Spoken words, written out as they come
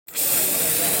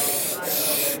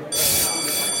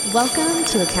Welcome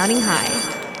to Accounting High.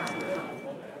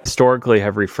 Historically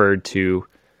have referred to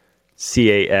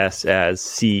CAS as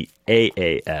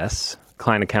CAAS,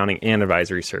 Client Accounting and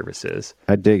Advisory Services.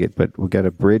 I dig it, but we got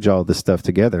to bridge all this stuff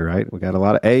together, right? We got a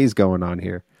lot of A's going on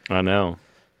here. I know.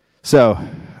 So,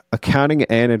 accounting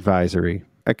and advisory,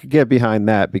 I could get behind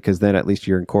that because then at least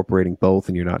you're incorporating both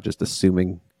and you're not just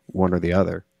assuming one or the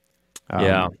other.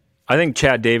 Yeah. I think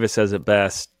Chad Davis says it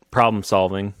best, problem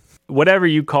solving. Whatever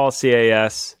you call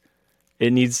CAS,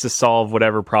 it needs to solve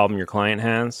whatever problem your client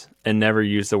has, and never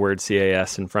use the word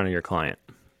CAS in front of your client.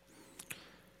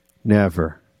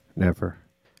 Never.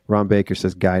 Ron Baker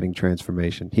says guiding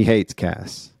transformation. He hates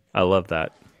CAS. I love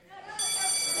that.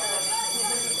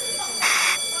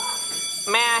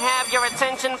 May I have your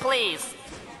attention, please?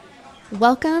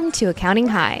 Welcome to Accounting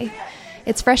High.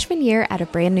 It's freshman year at a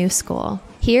brand new school.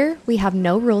 Here, we have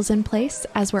no rules in place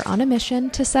as we're on a mission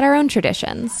to set our own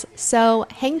traditions. So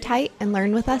hang tight and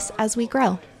learn with us as we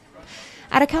grow.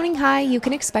 At Accounting High, you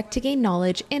can expect to gain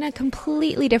knowledge in a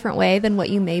completely different way than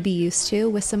what you may be used to,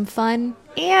 with some fun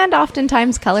and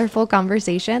oftentimes colorful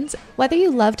conversations. Whether you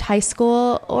loved high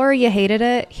school or you hated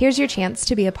it, here's your chance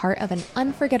to be a part of an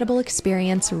unforgettable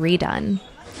experience redone.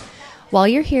 While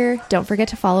you're here, don't forget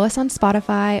to follow us on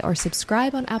Spotify or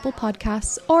subscribe on Apple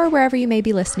Podcasts or wherever you may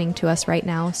be listening to us right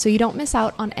now so you don't miss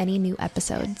out on any new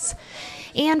episodes.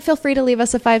 And feel free to leave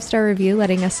us a 5-star review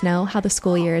letting us know how the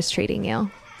school year is treating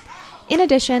you. In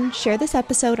addition, share this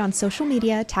episode on social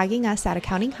media, tagging us at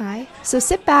Accounting High. So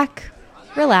sit back,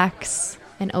 relax,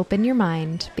 and open your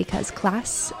mind because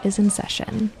class is in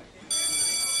session.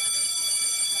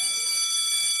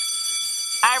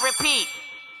 I repeat,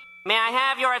 may I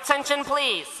have your attention,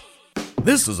 please?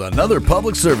 This is another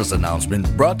public service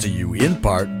announcement brought to you in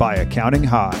part by Accounting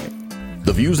High.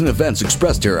 The views and events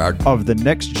expressed here are of the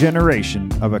next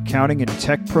generation of accounting and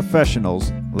tech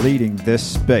professionals leading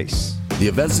this space. The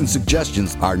events and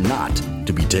suggestions are not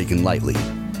to be taken lightly.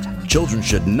 Children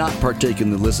should not partake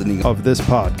in the listening of this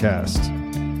podcast.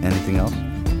 Anything else?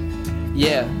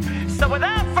 Yeah. So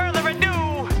without further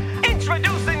ado,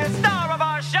 introducing the star of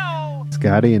our show,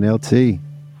 Scotty and LT.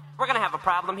 We're gonna have a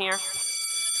problem here.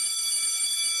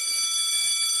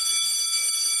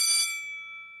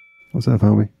 What's up,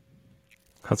 homie?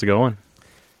 How's it going?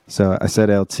 So I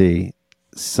said LT.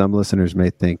 Some listeners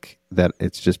may think that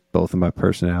it's just both of my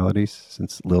personalities,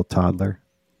 since Lil Toddler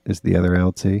is the other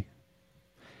LT. I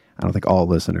don't think all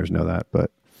listeners know that, but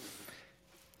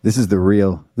this is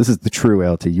the true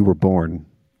LT. You were born.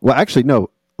 Well, actually, no,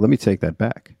 let me take that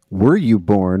back. Were you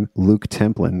born Luke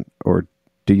Templin, or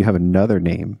do you have another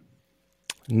name?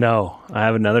 No, I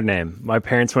have another name. My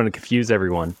parents want to confuse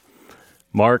everyone.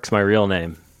 Mark's my real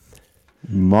name.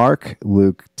 Mark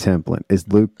Luke Templin. Is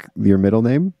Luke your middle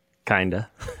name? Kinda.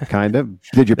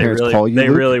 Did your parents call you They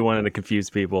Luke? really wanted to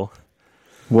confuse people.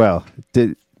 Well,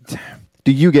 do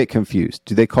you get confused?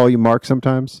 Do they call you Mark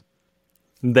sometimes?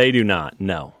 They do not,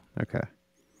 no. Okay.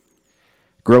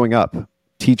 Growing up,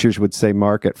 teachers would say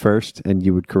Mark at first, and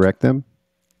you would correct them?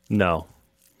 No.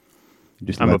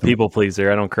 Just I'm a people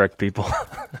pleaser. I don't correct people.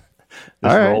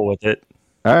 Just roll with it.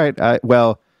 All right.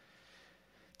 Well,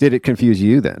 did it confuse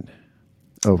you then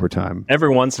over time? Every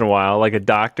once in a while, like a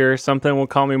doctor or something will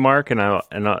call me Mark, and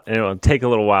it'll take a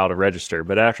little while to register.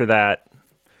 But after that,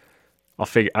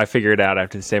 I figure it out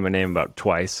after they say my name about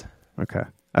twice. Okay.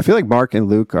 I feel like Mark and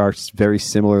Luke are very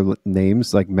similar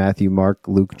names, like Matthew, Mark,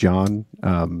 Luke, John.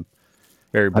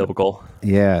 Very biblical.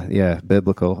 Yeah,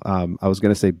 biblical. I was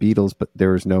going to say Beatles, but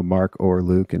there was no Mark or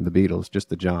Luke in the Beatles, just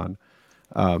the John.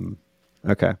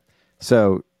 Okay.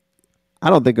 So I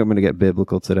don't think I'm going to get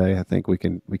biblical today. I think we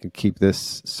can keep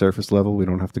this surface level. We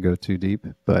don't have to go too deep,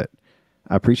 but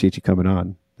I appreciate you coming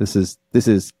on. This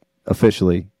is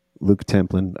officially Luke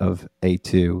Templin of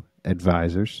A2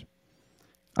 Advisors.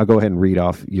 I'll go ahead and read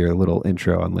off your little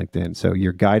intro on LinkedIn. So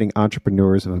you're guiding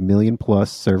entrepreneurs of $1 million+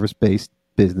 service-based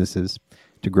businesses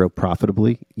to grow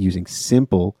profitably using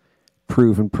simple,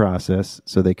 proven process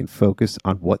so they can focus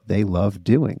on what they love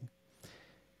doing.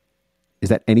 Is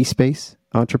that any space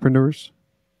entrepreneurs?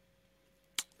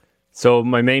 So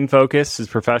my main focus is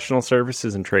professional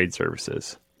services and trade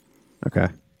services. Okay.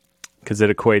 Because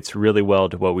it equates really well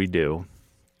to what we do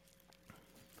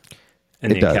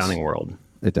in the accounting world.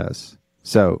 It does.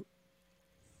 So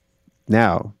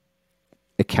now,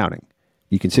 accounting.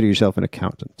 You consider yourself an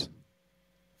accountant.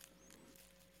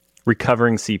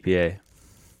 Recovering CPA.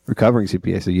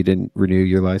 So you didn't renew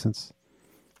your license?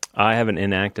 I have an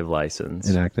inactive license.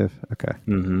 Inactive? Okay.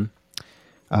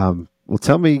 Mm-hmm. Well,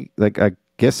 tell me, I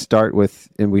guess start with,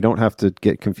 and we don't have to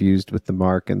get confused with the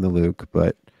Mark and the Luke,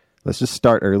 but let's just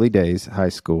start early days, high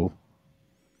school.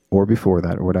 or before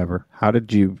that or whatever, how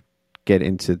did you get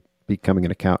into becoming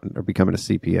an accountant or becoming a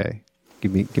CPA?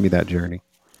 Give me that journey.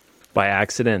 By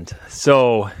accident.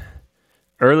 So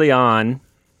early on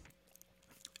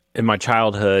in my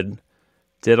childhood,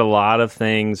 did a lot of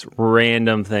things,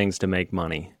 random things to make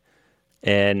money.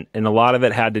 And a lot of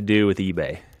it had to do with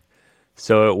eBay.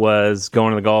 So it was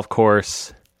going to the golf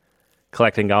course,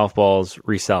 collecting golf balls,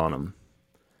 reselling them.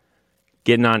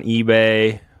 Getting on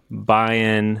eBay,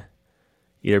 buying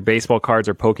either baseball cards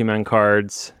or Pokemon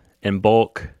cards in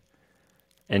bulk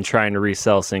and trying to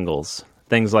resell singles,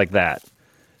 things like that.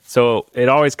 So it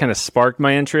always kind of sparked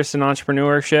my interest in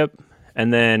entrepreneurship.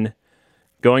 And then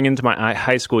going into my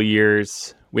high school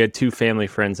years, we had 2 family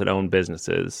friends that owned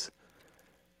businesses.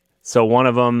 So one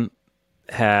of them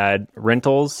had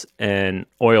rentals and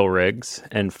oil rigs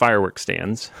and fireworks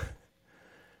stands.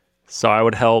 So I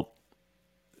would help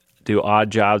do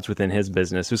odd jobs within his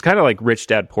business. It was kind of like Rich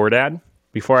Dad, Poor Dad.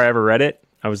 Before I ever read it,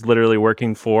 I was literally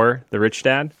working for the Rich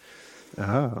Dad.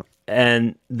 Oh.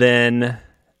 And then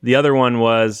the other one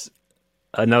was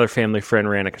another family friend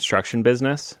ran a construction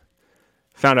business.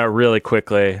 Found out really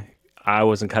quickly I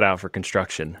wasn't cut out for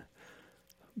construction.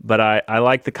 But I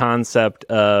like the concept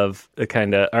of the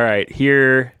kind of, all right,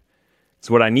 here is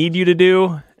what I need you to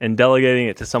do, and delegating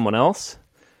it to someone else.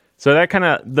 So that kind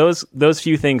of, those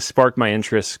few things sparked my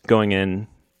interest going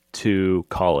into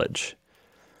college.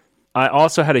 I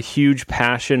also had a huge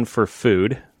passion for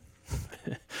food.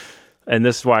 And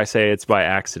this is why I say it's by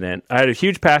accident. I had a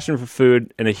huge passion for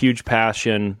food and a huge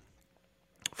passion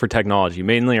for technology,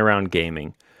 mainly around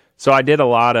gaming. So I did a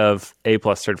lot of A+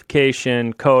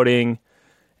 certification, coding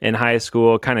in high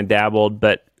school, kind of dabbled,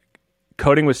 but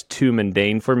coding was too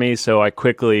mundane for me, so I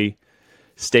quickly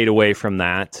stayed away from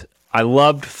that. I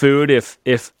loved food.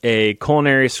 If a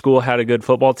culinary school had a good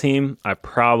football team, I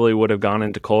probably would have gone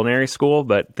into culinary school,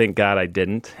 but thank God I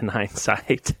didn't in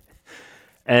hindsight.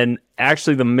 And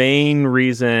actually the main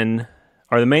reason,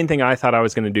 or the main thing I thought I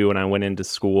was going to do when I went into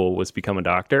school was become a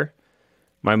doctor.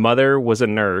 My mother was a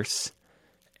nurse,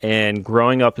 and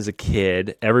growing up as a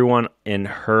kid, everyone in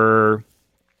her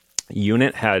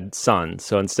unit had sons.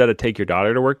 So instead of take your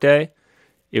daughter to work day,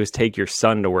 it was take your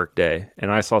son to work day.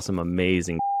 And I saw some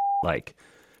amazing like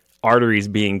arteries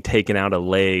being taken out of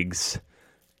legs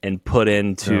and put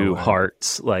into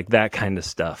hearts, like that kind of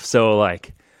stuff. So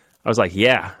like, I was like,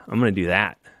 yeah, I'm going to do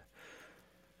that.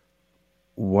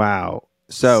 Wow.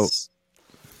 So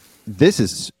this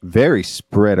is very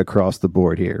spread across the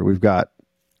board here. We've got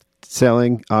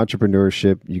selling,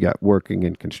 entrepreneurship, you got working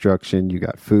in construction, you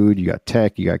got food, you got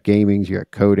tech, you got gaming, you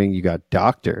got coding, you got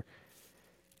doctor.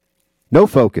 No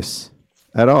focus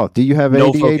at all. Do you have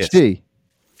ADHD?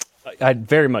 I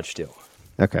very much do.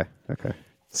 Okay.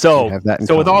 So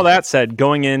with all that said,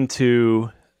 going into,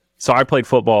 so I played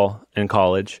football in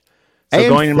college.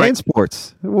 So and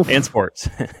sports. And sports.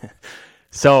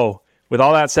 So with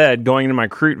all that said, going into my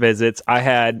recruit visits,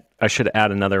 I should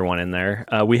add another one in there.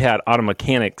 We had auto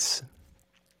mechanics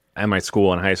at my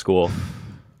school in high school.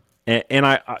 And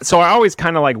I always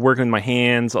kind of like working with my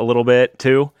hands a little bit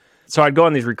too. So I'd go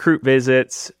on these recruit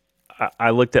visits.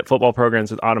 I looked at football programs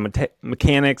with auto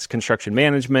mechanics, construction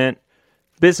management.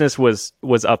 Business was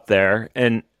up there,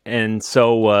 and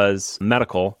so was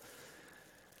medical.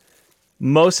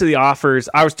 Most of the offers,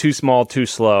 I was too small, too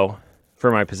slow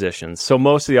for my positions. So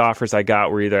most of the offers I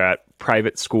got were either at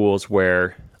private schools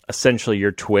where essentially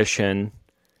your tuition,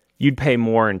 you'd pay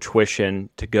more in tuition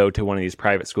to go to one of these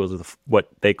private schools with what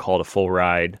they called a full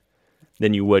ride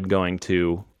than you would going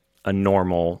to a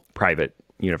normal private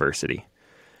university.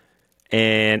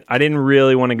 And I didn't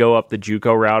really want to go up the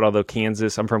JUCO route, although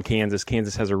I'm from Kansas.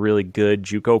 Kansas has a really good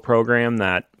JUCO program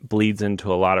that bleeds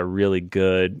into a lot of really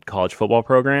good college football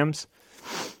programs.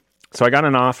 So I got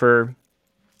an offer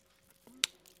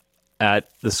at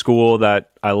the school that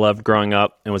I loved growing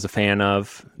up and was a fan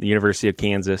of, the University of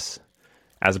Kansas,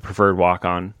 as a preferred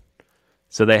walk-on.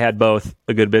 So they had both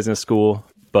a good business school,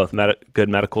 both good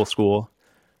medical school.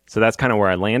 So that's kind of where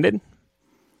I landed.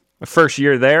 My first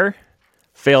year there,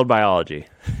 failed biology.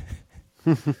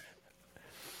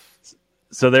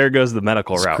 So there goes the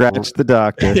medical route. Scratch the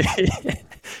doctor.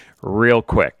 Real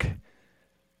quick.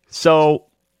 So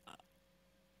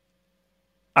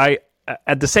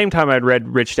at the same time I'd read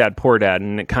Rich Dad, Poor Dad,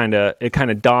 and it kind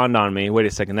of dawned on me, wait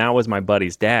a second, that was my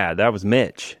buddy's dad. That was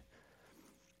Mitch.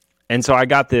 And so I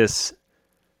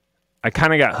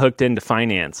kind of got hooked into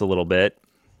finance a little bit.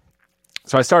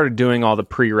 So I started doing all the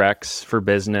prereqs for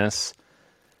business,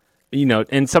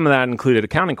 and some of that included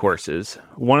accounting courses.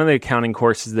 One of the accounting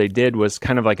courses they did was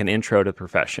kind of like an intro to the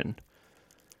profession.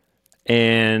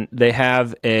 And they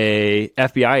have a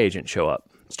FBI agent show up,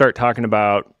 start talking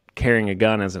about carrying a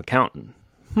gun as an accountant.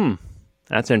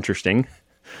 That's interesting.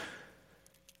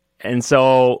 And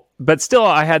so, but still,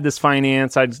 I had this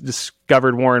finance. I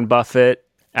discovered Warren Buffett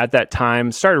at that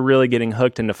time, started really getting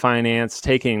hooked into finance,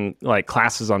 taking like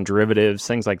classes on derivatives,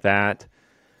 things like that.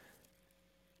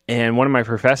 And one of my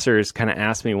professors kind of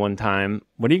asked me one time,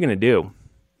 what are you going to do?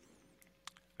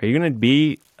 Are you going to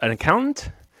be an accountant?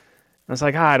 I was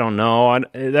like, I don't know.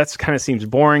 That's kind of seems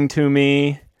boring to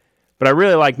me, but I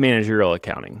really like managerial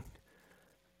accounting.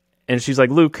 And she's like,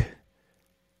 Luke,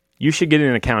 you should get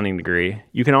an accounting degree.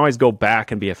 You can always go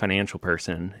back and be a financial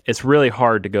person. It's really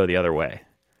hard to go the other way.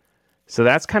 So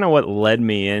that's kind of what led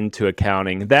me into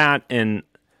accounting. That, and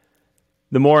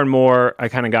the more and more I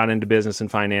kind of got into business and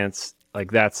finance,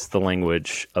 like that's the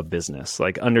language of business.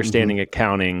 Like understanding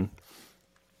accounting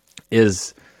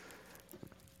is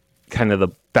kind of the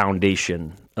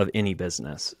foundation of any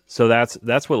business. So that's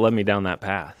what led me down that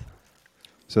path.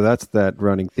 So that's that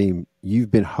running theme.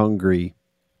 You've been hungry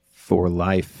for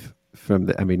life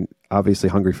obviously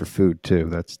hungry for food too.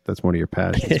 That's one of your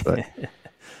passions, but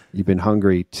you've been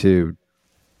hungry to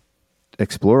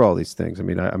explore all these things. I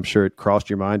mean, I'm sure it crossed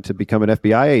your mind to become an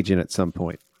FBI agent at some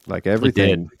point. Like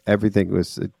everything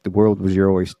was, the world was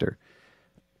your oyster.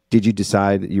 Did you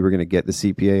decide that you were going to get the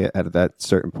CPA at that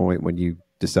certain point when you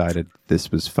decided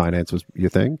finance was your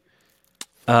thing?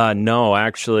 No,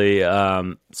 actually.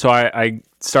 So I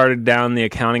started down the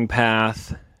accounting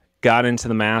path, got into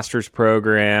the master's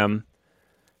program,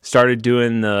 started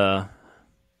doing I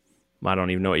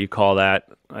don't even know what you call that.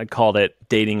 I called it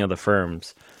dating of the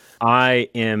firms. I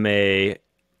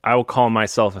will call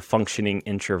myself a functioning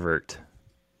introvert.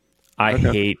 I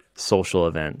hate social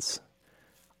events.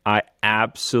 I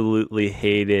absolutely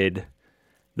hated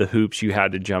the hoops you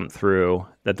had to jump through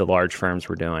that the large firms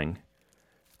were doing.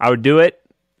 I would do it,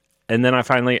 and then I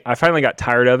finally got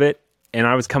tired of it, and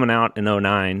I was coming out in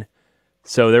 2009,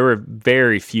 so there were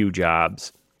very few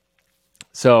jobs.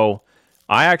 So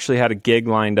I actually had a gig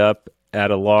lined up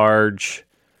at a large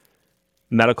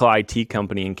medical IT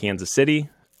company in Kansas City.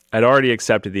 I'd already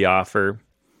accepted the offer,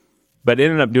 but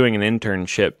ended up doing an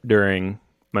internship during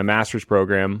my master's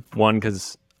program. One,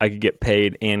 because I could get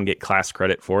paid and get class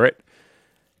credit for it.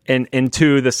 And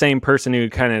two, the same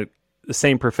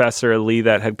professor, Lee,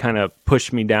 that had kind of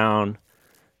pushed me down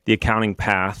the accounting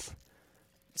path,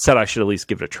 said I should at least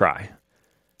give it a try.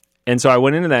 And so I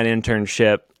went into that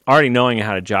internship already knowing I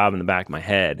had a job in the back of my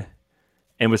head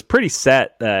and was pretty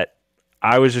set that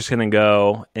I was just going to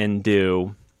go and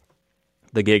do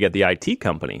the gig at the IT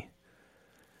company.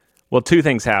 Well, two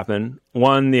things happened.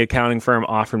 One, the accounting firm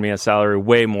offered me a salary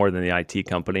way more than the IT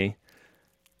company.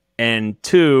 And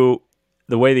two,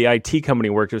 the way the IT company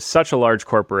worked, it was such a large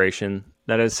corporation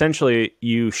that essentially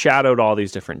you shadowed all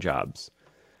these different jobs.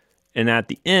 And at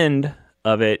the end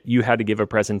of it, you had to give a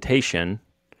presentation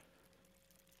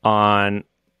on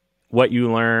what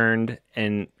you learned.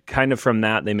 And kind of from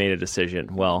that, they made a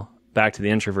decision. Well, back to the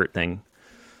introvert thing.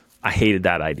 I hated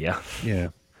that idea. Yeah.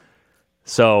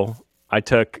 So I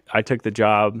took the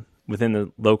job within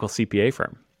the local CPA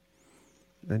firm.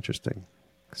 Interesting.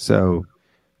 So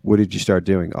what did you start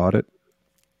doing? Audit?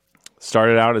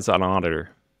 Started out as an auditor.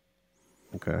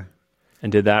 Okay.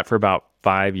 And did that for about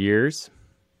 5 years.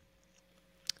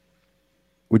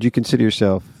 Would you consider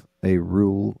yourself a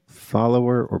rule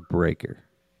follower or breaker?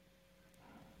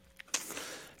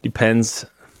 Depends.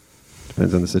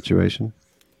 Depends on the situation.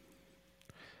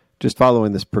 Just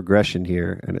following this progression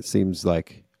here, and it seems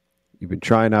like you've been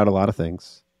trying out a lot of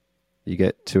things. You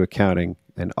get to accounting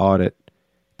and audit.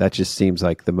 That just seems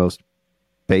like the most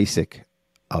basic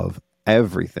of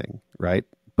everything, right?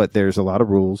 But there's a lot of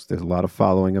rules. There's a lot of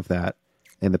following of that,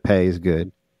 and the pay is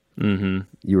good. Mm-hmm.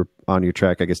 You were on your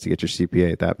track, I guess, to get your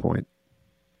CPA at that point.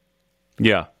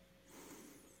 Yeah.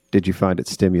 Did you find it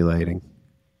stimulating?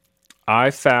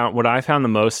 What I found the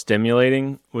most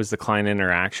stimulating was the client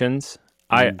interactions.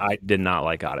 I did not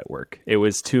like audit work. It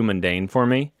was too mundane for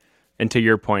me. And to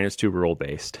your point, it's too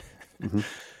rule-based. Mm-hmm.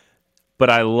 But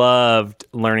I loved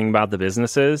learning about the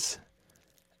businesses,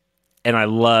 and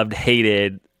I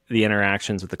hated the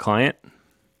interactions with the client.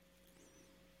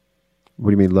 What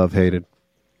do you mean love, hated?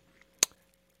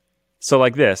 So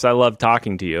like this, I love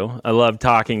talking to you. I love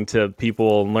talking to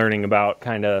people and learning about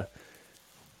kind of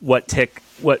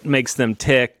what makes them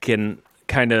tick and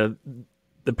kind of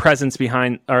the presence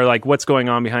behind, or like what's going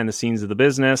on behind the scenes of the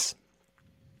business.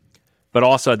 But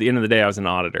also at the end of the day, I was an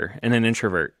auditor and an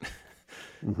introvert.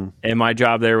 Mm-hmm. And my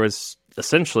job there was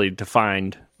essentially to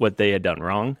find what they had done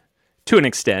wrong to an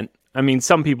extent. I mean,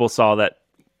 some people saw that.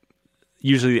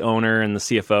 Usually the owner and the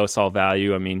CFO saw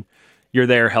value. I mean, you're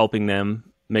there helping them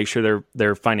make sure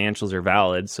their financials are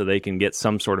valid so they can get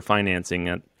some sort of financing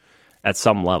at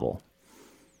some level.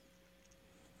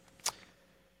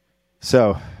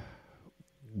 So,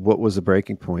 what was the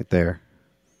breaking point there?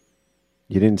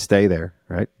 You didn't stay there,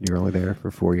 right? You were only there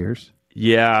for 4 years.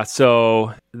 Yeah.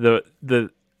 So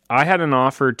I had an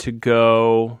offer to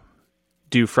go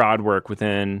do fraud work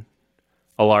within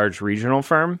a large regional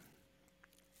firm.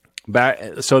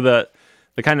 So the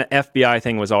kind of FBI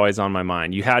thing was always on my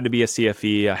mind. You had to be a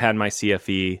CFE. I had my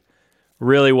CFE.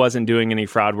 Really wasn't doing any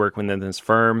fraud work within this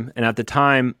firm. And at the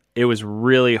time, it was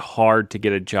really hard to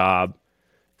get a job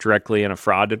directly in a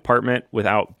fraud department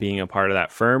without being a part of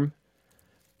that firm.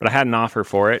 But I had an offer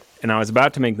for it, and I was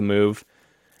about to make the move.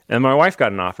 And my wife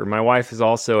got an offer. My wife is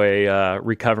also a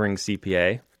recovering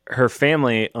CPA. Her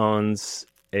family owns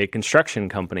a construction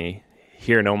company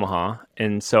here in Omaha.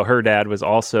 And so her dad was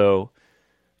also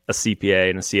a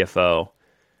CPA and a CFO.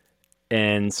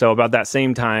 And so about that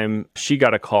same time, she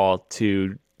got a call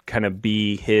to kind of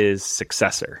be his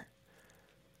successor.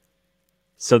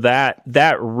 So that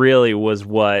really was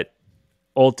what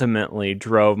ultimately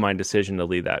drove my decision to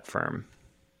leave that firm,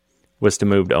 was to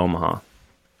move to Omaha.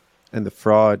 And the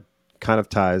fraud kind of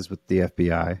ties with the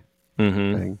FBI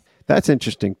thing. That's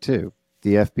interesting too,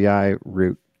 the FBI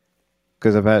route,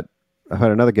 because I've had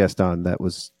another guest on that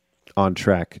was on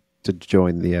track to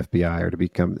join the FBI or to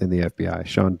become in the FBI.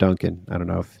 Sean Duncan. I don't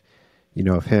know if you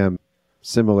know of him.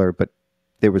 Similar, but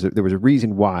there was a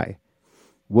reason why.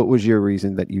 What was your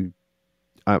reason that you,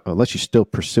 unless you're still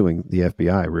pursuing the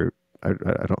FBI route? I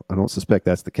don't suspect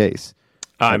that's the case.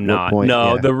 I'm not.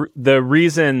 No, yeah. The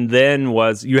reason then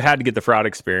was you had to get the fraud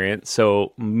experience.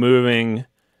 So moving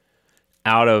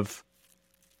out of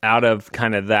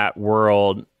kind of that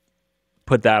world,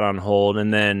 put that on hold,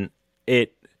 and then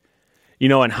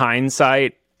in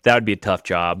hindsight, that would be a tough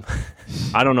job.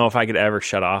 I don't know if I could ever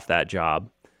shut off that job.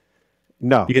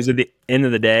 No. Because at the end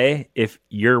of the day, if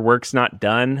your work's not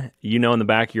done, in the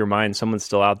back of your mind, someone's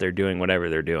still out there doing whatever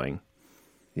they're doing.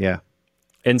 Yeah.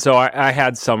 And so I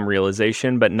had some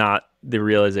realization, but not the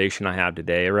realization I have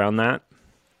today around that.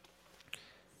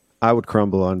 I would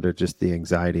crumble under just the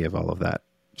anxiety of all of that.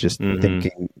 Just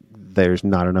thinking there's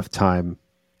not enough time,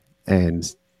 and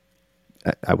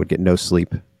I would get no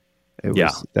sleep.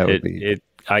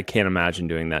 I can't imagine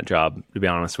doing that job, to be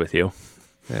honest with you.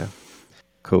 Yeah.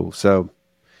 Cool. So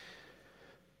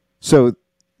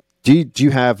do you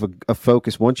have a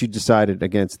focus once you decided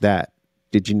against that?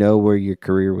 Did you know where your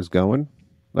career was going?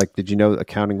 Like, did you know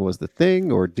accounting was the thing,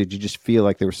 or did you just feel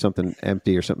like there was something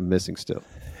empty or something missing still?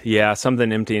 Yeah, something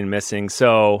empty and missing.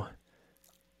 So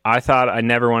I thought I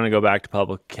never want to go back to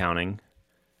public accounting.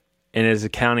 And is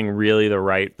accounting really the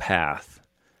right path?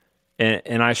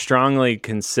 And I strongly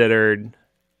considered,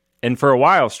 and for a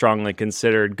while strongly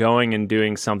considered, going and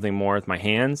doing something more with my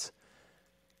hands,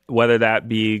 whether that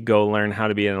be go learn how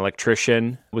to be an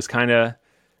electrician. Was kind of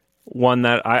one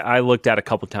that I looked at a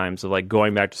couple times, of like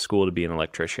going back to school to be an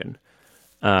electrician.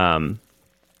 That's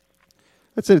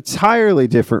an entirely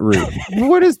different route.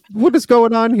 What is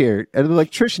going on here? An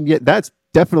electrician, yeah, that's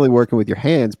definitely working with your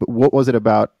hands, but what was it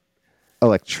about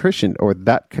electrician or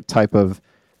that type of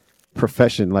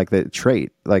profession, like the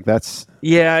trait? Like that's...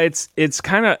 Yeah, it's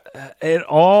kind of it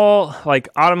all, like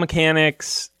auto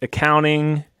mechanics,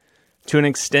 accounting, to an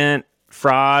extent,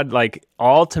 fraud, like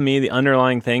all, to me, the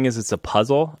underlying thing is it's a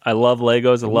puzzle. I love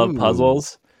Legos. I love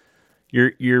puzzles.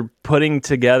 You're putting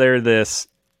together this.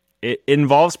 It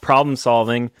involves problem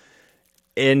solving,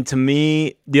 and to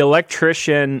me, the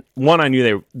electrician. One, I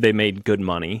knew they made good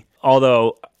money.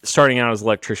 Although starting out as an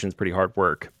electrician is pretty hard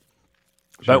work.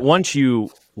 Sure. But once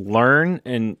you learn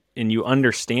and you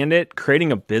understand it,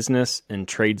 creating a business and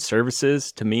trade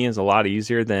services to me is a lot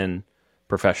easier than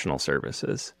professional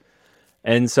services.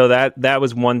 And so that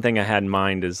was one thing I had in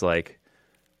mind, is like,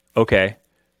 okay,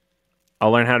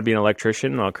 I'll learn how to be an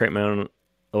electrician and I'll create my own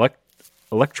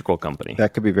electrical company.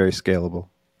 That could be very scalable.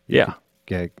 Yeah.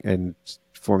 Okay. And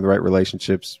form the right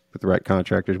relationships with the right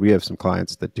contractors. We have some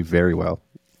clients that do very well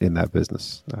in that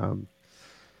business.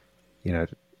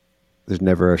 There's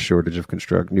never a shortage of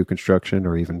new construction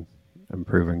or even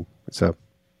improving. So,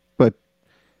 but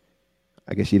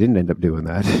I guess you didn't end up doing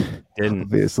that. Didn't.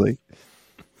 Obviously.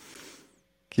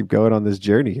 Keep going on this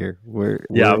journey here.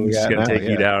 I'm just going to take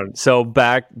you down. So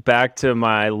back to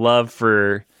my love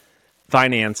for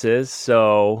finances.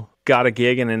 So got a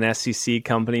gig in an SEC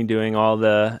company doing all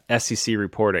the SEC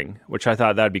reporting, which I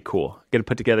thought that'd be cool. Get to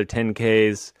put together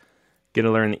 10Ks, get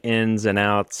to learn the ins and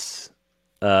outs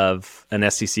of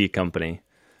an SEC company.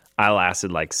 I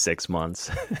lasted like 6 months.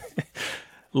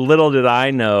 Little did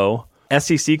I know,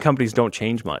 SEC companies don't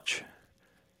change much.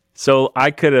 So I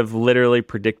could have literally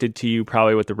predicted to you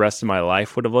probably what the rest of my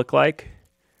life would have looked like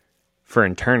for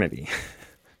eternity.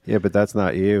 Yeah, but that's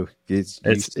not you. You It's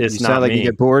sound not like me. you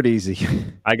get bored easy.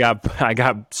 I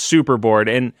got super bored,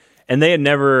 and they had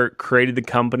never created the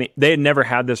company. They had never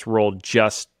had this role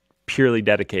just purely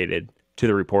dedicated to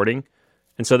the reporting,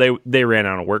 and so they ran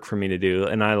out of work for me to do.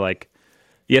 And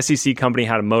the SEC company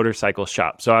had a motorcycle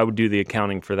shop, so I would do the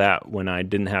accounting for that when I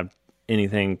didn't have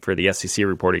anything for the SEC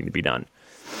reporting to be done.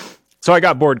 So I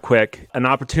got bored quick. An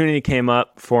opportunity came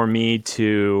up for me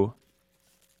to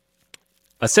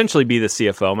essentially be the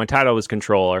CFO. My title was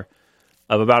controller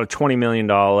of about a $20 million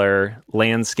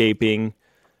landscaping,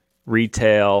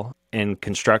 retail, and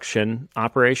construction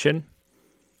operation.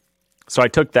 So I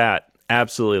took that,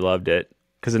 absolutely loved it,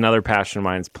 because another passion of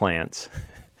mine is plants.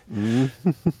 You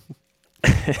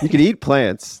can eat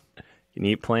plants. You can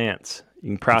eat plants. You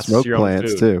can process Smoke your own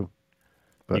plants food. too.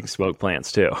 You can smoke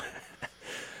plants too.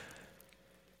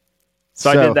 So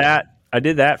I did that. I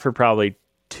did that for probably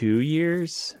 2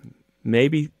 years,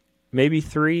 maybe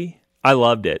 3. I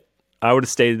loved it. I would have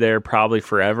stayed there probably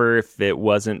forever if it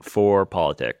wasn't for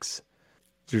politics.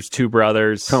 There's 2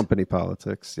 brothers. Company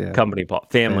politics, yeah. Family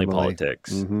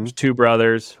politics. Mm-hmm. There's 2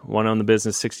 brothers. One owned the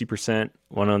business 60%.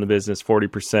 One owned the business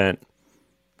 40%.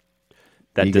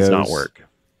 That does not work.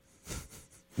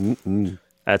 Mm-mm.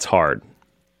 That's hard.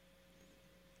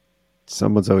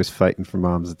 Someone's always fighting for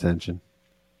mom's attention.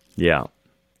 Yeah.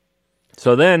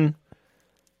 So then,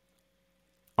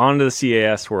 on to the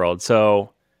CAS world.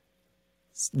 So,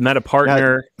 met a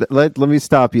partner. Now, let me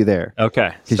stop you there.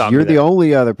 Okay. Because you're the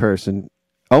only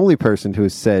person who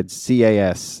has said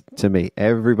CAS to me.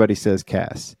 Everybody says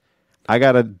CAS. I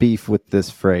got a beef with this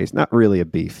phrase. Not really a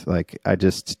beef. I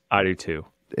do too.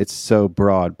 It's so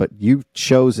broad, but you've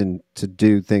chosen to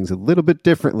do things a little bit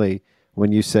differently.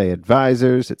 When you say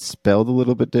advisors, it's spelled a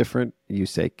little bit different. You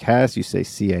say CAS, you say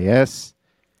CAS.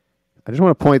 I just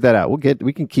want to point that out. We'll get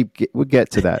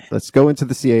to that. Let's go into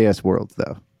the CAS world,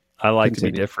 though. I like to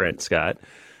be different, Scott.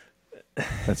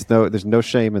 There's no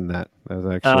shame in that. That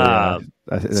was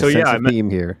actually a theme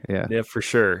here. Yeah, for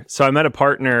sure. So I met a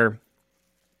partner,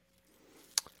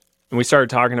 and we started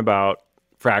talking about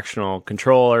fractional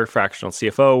controller, fractional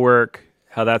CFO work,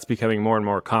 how that's becoming more and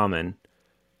more common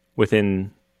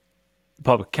within the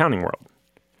public accounting world.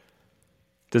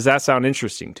 Does that sound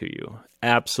interesting to you?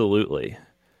 Absolutely.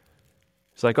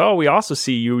 It's like, oh, we also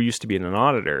see you used to be an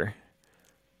auditor.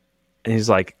 And he's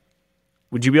like,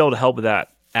 would you be able to help with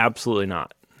that? Absolutely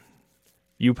not.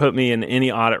 You put me in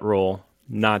any audit role,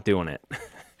 not doing it.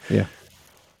 Yeah.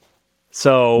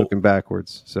 So looking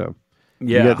backwards. So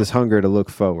yeah, you got this hunger to look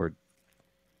forward,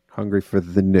 hungry for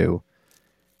the new.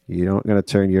 You don't going to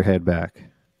turn your head back.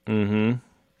 Mm-hmm.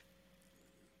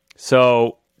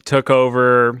 So took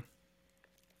over.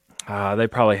 They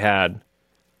probably had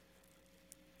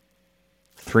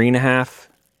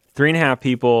 3.5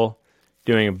 people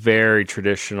doing a very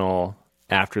traditional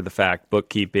after the fact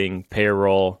bookkeeping,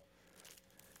 payroll,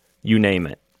 you name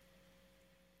it.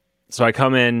 So I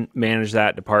come in, manage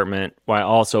that department while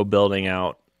also building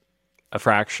out a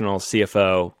fractional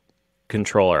CFO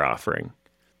controller offering.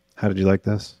 How did you like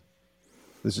this?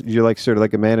 You're like sort of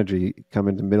like a manager. You come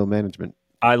into middle management.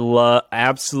 I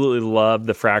absolutely love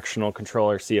the fractional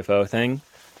controller CFO thing.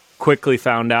 Quickly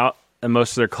found out that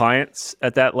most of their clients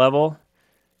at that level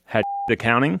had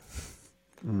accounting.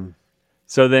 Mm.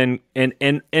 So then,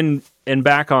 and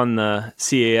back on the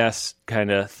CAS kind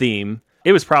of theme,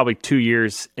 it was probably 2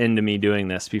 years into me doing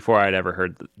this before I'd ever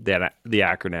heard the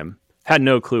acronym. Had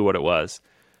no clue what it was.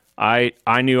 I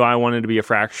knew I wanted to be a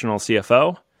fractional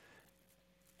CFO,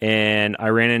 and I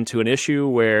ran into an issue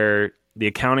where the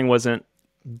accounting wasn't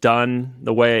done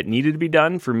the way it needed to be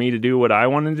done for me to do what I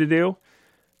wanted to do.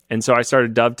 And so I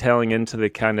started dovetailing into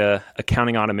the kind of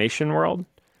accounting automation world.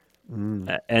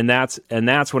 Mm. And that's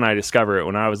when I discovered it,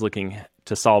 when I was looking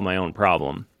to solve my own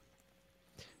problem.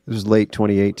 This was late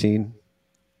 2018.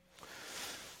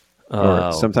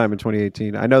 Or sometime in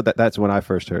 2018. I know that's when I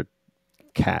first heard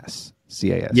CAS.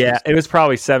 CAS. Yeah, it was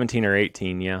probably 17 or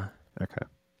 18, yeah. Okay.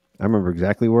 I remember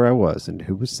exactly where I was and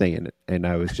who was saying it. And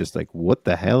I was just like, what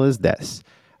the hell is this?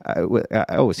 I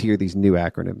always hear these new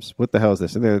acronyms. What the hell is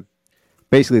this? And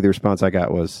basically the response I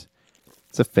got was,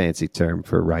 it's a fancy term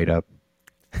for write-up,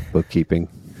 bookkeeping.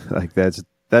 Like that's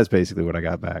basically what I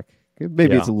got back.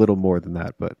 Maybe it's a little more than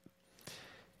that, but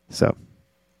so...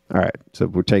 All right, so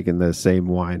we're taking the same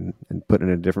wine and putting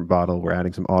it in a different bottle. We're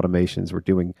adding some automations. We're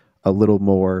doing a little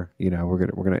more. We're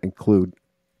gonna include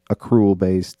accrual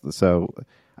based. So,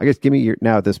 I guess give me your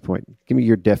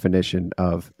definition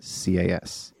of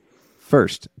CAS.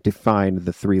 First, define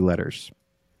the 3 letters.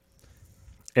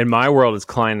 In my world, it's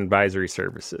client advisory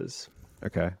services.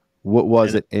 Okay. What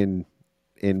was it in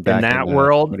back In that in,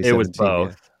 world, it was 2017?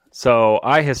 both. Yeah. So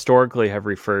I historically have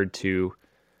referred to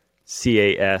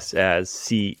CAS as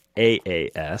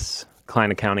CAAS,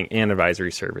 client accounting and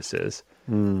advisory services,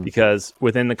 because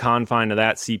within the confine of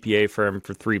that CPA firm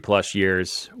for 3+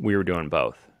 years, we were doing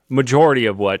both. Majority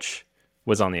of which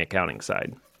was on the accounting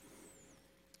side.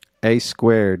 A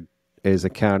squared is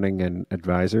accounting and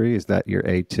advisory. Is that your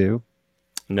A2?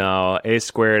 No, A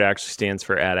squared actually stands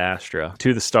for Ad Astra,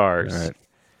 to the stars.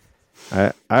 All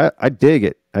right. I dig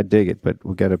it. I dig it, but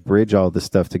we got to bridge all this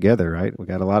stuff together, right? We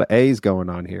got a lot of A's going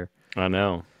on here. I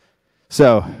know.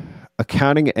 So,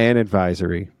 accounting and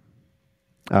advisory.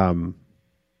 I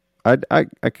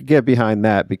could get behind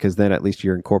that because then at least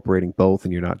you're incorporating both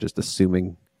and you're not just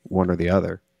assuming one or the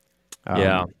other.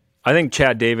 Yeah. I think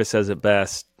Chad Davis says it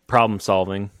best, problem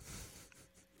solving.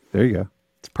 There you go.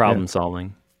 It's problem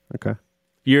solving. Okay.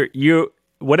 You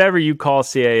whatever you call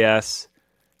CAS,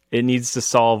 it needs to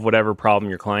solve whatever problem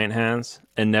your client has,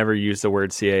 and never use the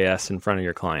word CAS in front of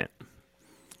your client.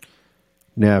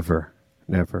 Never.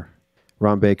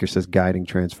 Ron Baker says guiding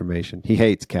transformation. He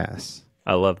hates CAS,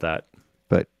 I love that.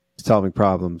 but solving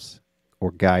problems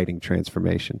or guiding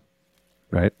transformation,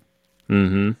 right?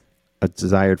 Mm-hmm. A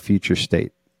desired future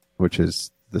state, which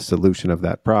is the solution of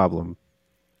that problem.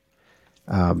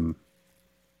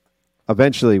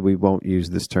 Eventually, we won't use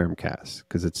this term CAS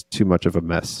because it's too much of a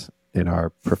mess in our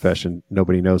profession.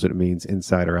 Nobody knows what it means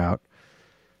inside or out.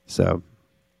 So,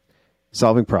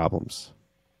 solving problems.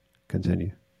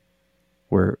 Continue.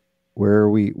 Where are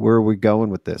we going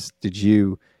with this? Did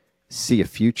you see a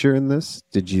future in this?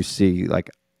 Did you see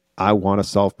I want to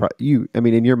solve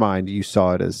in your mind you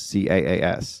saw it as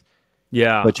CAAS.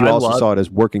 Yeah. But you also saw it as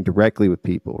working directly with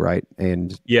people, right?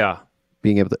 And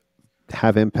being able to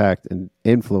have impact and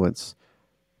influence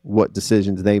what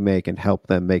decisions they make and help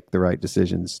them make the right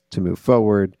decisions to move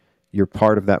forward. You're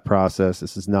part of that process.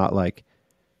 This is not like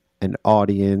an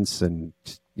audience and,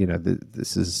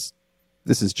 this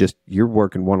is just you're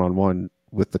working one-on-one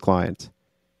with the client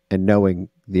and knowing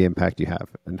the impact you have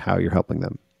and how you're helping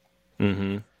them.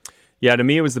 Mm-hmm. Yeah, to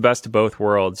me, it was the best of both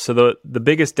worlds. So the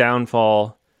biggest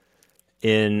downfall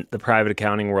in the private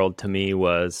accounting world to me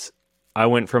was I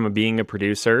went from being a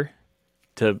producer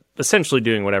to essentially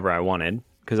doing whatever I wanted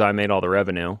because I made all the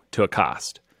revenue to a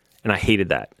cost. And I hated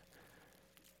that.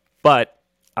 But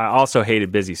I also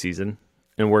hated busy season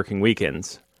and working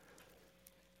weekends.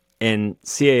 And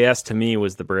CAS to me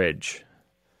was the bridge.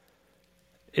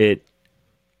 You're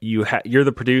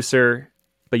the producer,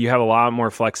 but you have a lot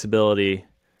more flexibility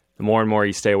the more and more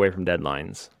you stay away from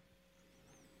deadlines.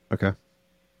 Okay.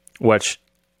 Which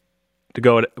we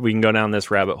can go down this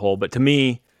rabbit hole, but to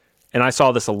me, and I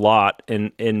saw this a lot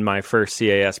in my first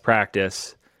CAS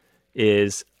practice,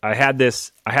 is I had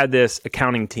this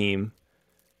accounting team,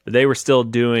 but they were still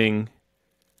doing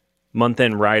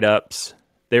month-end write-ups.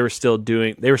 They were still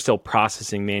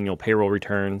processing manual payroll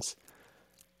returns.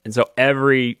 And so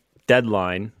every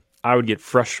deadline, I would get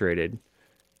frustrated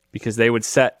because they would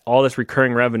set all this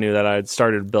recurring revenue that I had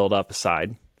started to build up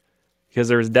aside because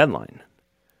there was a deadline.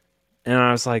 And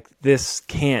I was like, this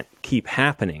can't keep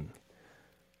happening.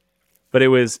 But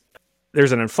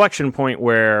there's an inflection point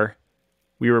where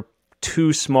we were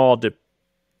too small to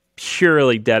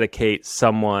purely dedicate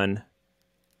someone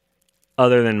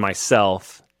other than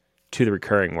myself to the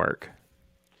recurring work.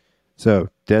 So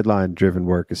deadline-driven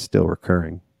work is still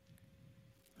recurring,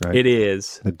 right? It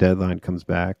is. The deadline comes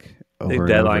back over and over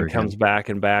The deadline again. comes back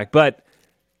and back. But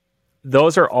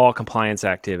those are all compliance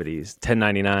activities.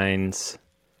 1099s.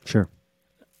 Sure.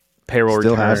 Payroll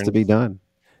still returns. has to be done.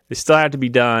 They still have to be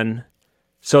done.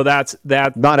 So that's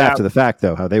that. Not after the fact,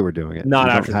 though, how they were doing it. Not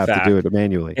you after don't have the fact. to do it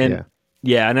manually.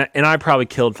 And I probably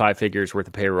killed 5 figures worth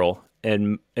of payroll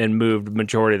and moved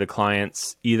majority of the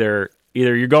clients either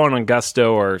you're going on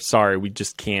gusto or sorry, we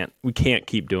can't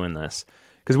keep doing this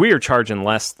because we were charging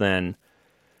less than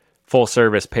full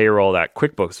service payroll that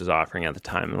QuickBooks was offering at the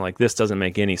time. And this doesn't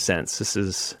make any sense. This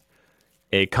is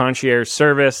a concierge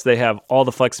service. They have all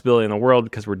the flexibility in the world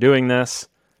because we're doing this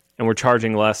and we're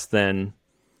charging less than,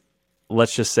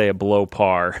 let's just say, a below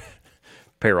par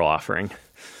payroll offering.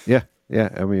 Yeah.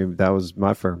 I mean, that was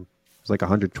my firm. It was like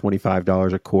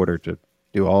 $125 a quarter to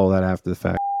do all that after the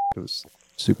fact. It was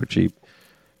super cheap.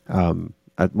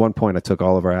 At one point, I took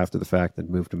all of our after the fact and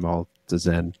moved them all to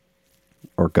Zen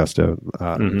or Gusto.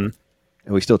 And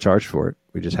we still charged for it.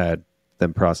 We just had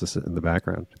them process it in the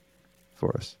background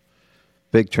for us.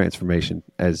 Big transformation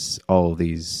as all of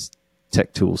these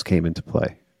tech tools came into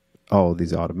play. All of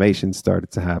these automations started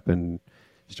to happen.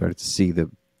 Started to see the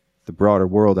the broader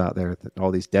world out there, that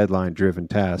all these deadline-driven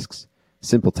tasks,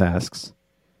 simple tasks,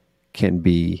 can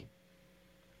be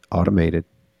automated.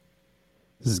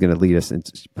 This is going to lead us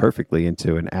perfectly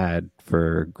into an ad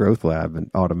for Growth Lab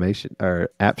and automation or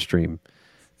AppStream,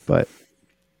 but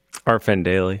Or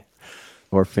Daily.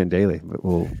 or Findaily. But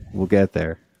we'll get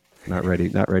there. Not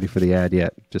ready for the ad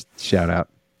yet. Just shout out.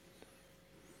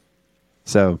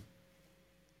 So,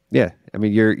 yeah, I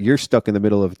mean, you're stuck in the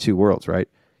middle of two worlds, right?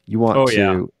 You want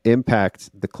to impact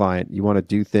the client. You want to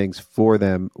do things for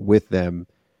them, with them,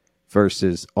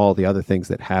 versus all the other things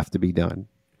that have to be done.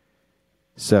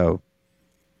 So,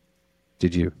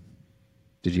 did you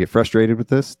get frustrated with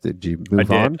this? Did you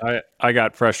move on? I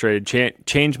got frustrated.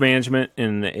 Change management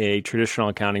in a traditional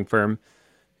accounting firm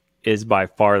is by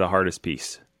far the hardest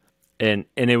piece. And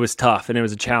it was tough, and it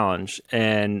was a challenge.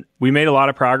 And we made a lot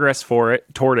of progress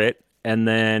toward it. And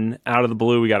then out of the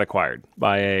blue, we got acquired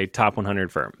by a top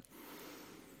 100 firm.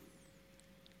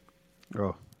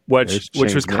 Oh, which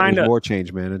was kind of more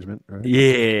change management, right?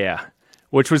 Yeah,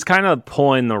 which was kind of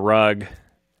pulling the rug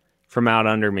from out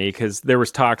under me, because there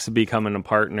was talks of becoming a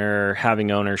partner,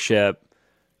 having ownership,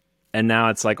 and now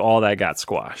it's like all that got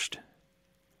squashed.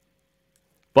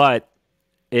 But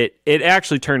it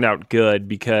actually turned out good,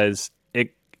 because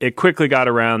it quickly got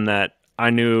around that I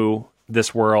knew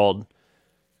this world.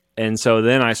 And so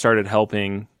then I started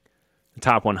helping the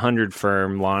top 100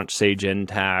 firm launch Sage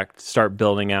Intact, start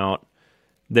building out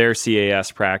their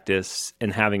CAS practice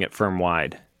and having it firm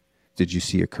wide. Did you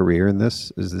see a career in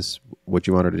this? Is this what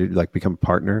you wanted to do, like become a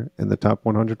partner in the top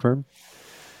 100 firm?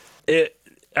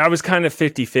 I was kind of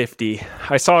 50-50.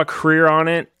 I saw a career on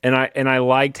it, and I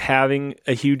liked having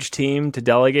a huge team to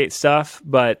delegate stuff,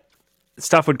 but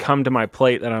stuff would come to my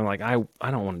plate that I'm like, I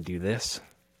don't want to do this.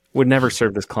 Would never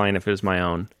serve this client if it was my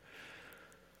own.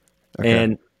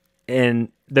 Okay. And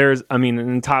there's, I mean,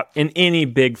 in any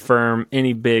big firm,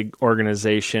 any big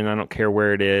organization, I don't care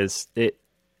where it is,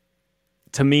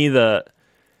 to me, the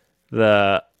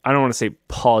I don't want to say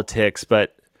politics,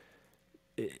 but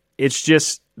it's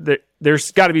just that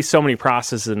there's got to be so many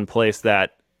processes in place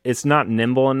that it's not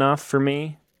nimble enough for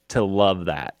me to love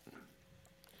that.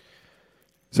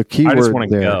 So keyword I just want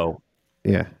to there, go.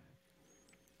 Yeah.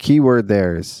 Keyword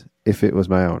there is if it was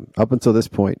my own. Up until this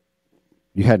point,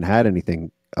 you hadn't had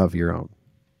anything of your own,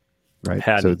 right?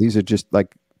 So these are just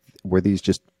like, were these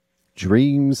just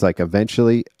dreams? Like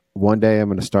eventually one day I'm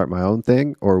going to start my own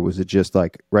thing? Or was it just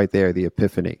like right there, the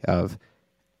epiphany of,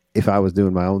 if I was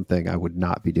doing my own thing, I would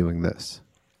not be doing this?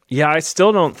 Yeah, I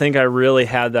still don't think I really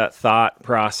had that thought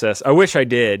process. I wish I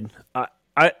did.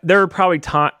 There were probably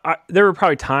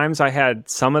times I had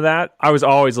some of that. I was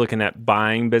always looking at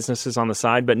buying businesses on the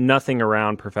side, but nothing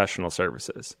around professional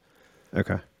services.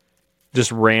 Okay.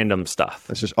 Just random stuff.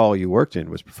 That's just all you worked in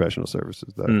was professional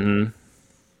services, though.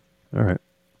 Mm-hmm. All right.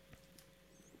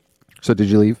 So did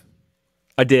you leave?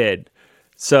 I did.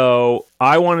 So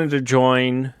I wanted to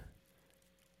join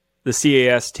the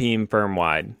CAS team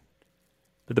firm-wide,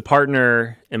 but the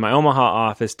partner in my Omaha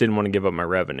office didn't want to give up my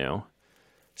revenue.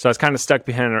 So I was kind of stuck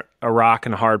behind a rock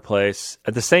and a hard place.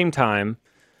 At the same time,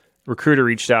 a recruiter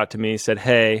reached out to me, said,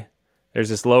 hey, there's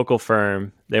this local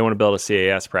firm. They want to build a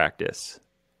CAS practice.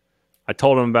 I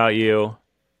told them about you.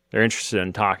 They're interested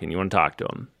in talking. You want to talk to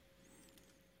them?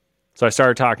 So I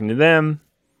started talking to them.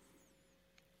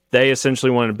 They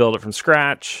essentially wanted to build it from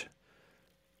scratch.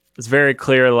 It's very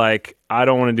clear, like, I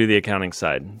don't want to do the accounting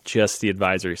side, just the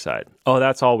advisory side. Oh,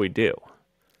 that's all we do.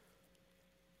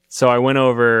 So I went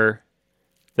over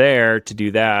there to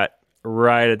do that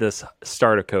right at the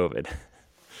start of COVID.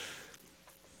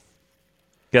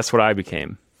 Guess what I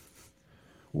became?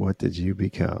 What did you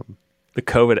become? The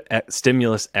COVID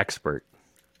stimulus expert.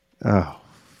 Oh,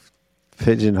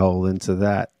 pigeonhole into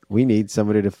that. We need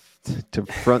somebody to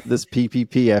front this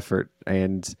PPP effort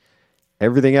and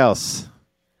everything else.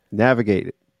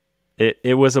 Navigate it.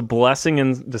 It was a blessing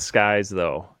in disguise,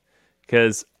 though,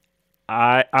 because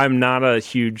I'm not a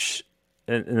huge,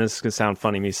 and this is going to sound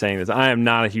funny me saying this, I am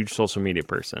not a huge social media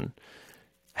person.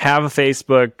 Have a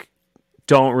Facebook,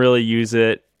 don't really use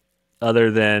it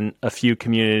other than a few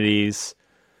communities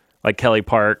like Kelly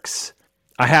Parks.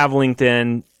 I have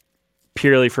LinkedIn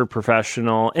purely for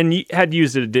professional, and had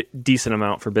used it a decent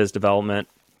amount for biz development.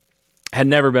 Had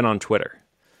never been on Twitter.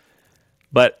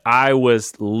 But I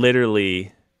was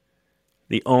literally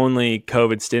the only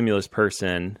COVID stimulus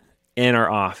person in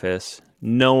our office.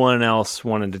 No one else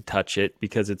wanted to touch it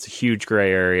because it's a huge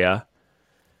gray area.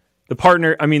 The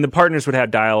partners would have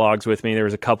dialogues with me. There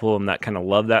was a couple of them that kind of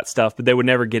loved that stuff, but they would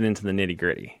never get into the nitty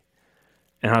gritty.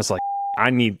 And I was like,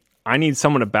 I need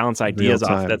someone to bounce ideas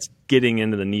off that's getting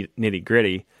into the nitty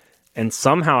gritty. And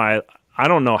somehow I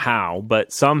don't know how,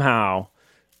 but somehow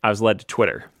I was led to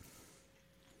Twitter.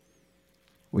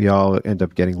 We all end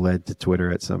up getting led to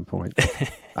Twitter at some point.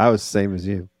 I was the same as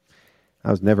you. I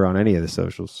was never on any of the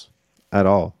socials at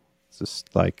all. It's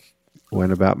just like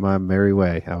went about my merry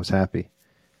way. I was happy.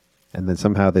 And then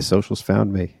somehow the socials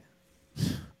found me.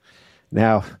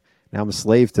 Now I'm a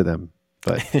slave to them.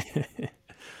 But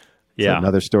yeah,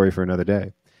 another story for another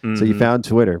day. Mm-hmm. So you found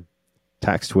Twitter,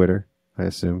 tax Twitter, I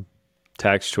assume.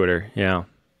 Tax Twitter, yeah.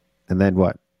 And then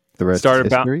what? The rest is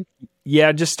history?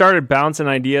 Just started bouncing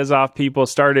ideas off people,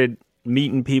 started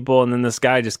meeting people, and then this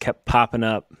guy just kept popping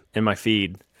up in my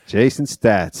feed. Jason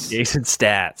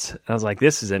Stats. I was like,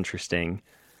 this is interesting.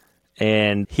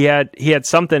 And he had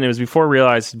something, it was before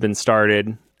Realize had been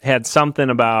started, had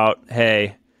something about,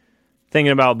 hey,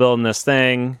 thinking about building this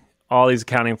thing. All these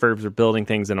accounting firms are building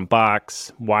things in a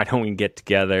box. Why don't we get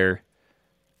together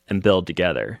and build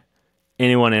together?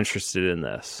 Anyone interested in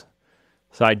this?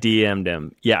 So I DM'd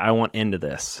him. Yeah, I want into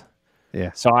this.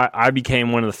 Yeah. So I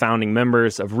became one of the founding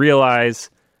members of Realize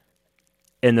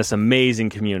in this amazing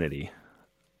community.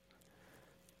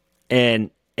 And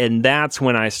that's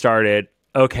when I started,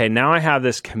 okay, now I have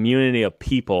this community of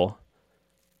people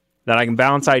that I can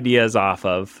bounce ideas off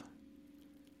of.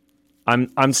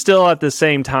 I'm still at the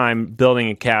same time building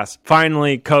a CAS.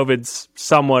 Finally, COVID's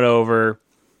somewhat over,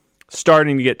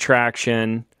 starting to get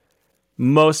traction.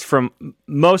 Most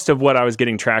of what I was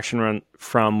getting traction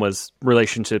from was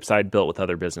relationships I'd built with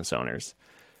other business owners.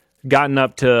 Gotten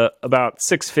up to about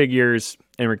 6 figures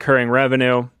in recurring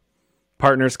revenue.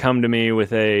 Partners come to me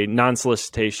with a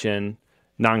non-solicitation,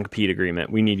 non-compete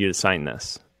agreement. We need you to sign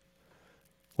this.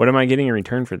 What am I getting in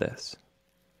return for this?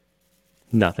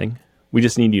 Nothing. We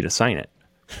just need you to sign it.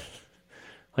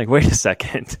 Like, wait a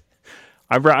second.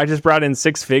 I just brought in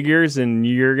 6 figures and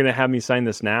you're going to have me sign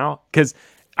this now? Because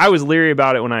I was leery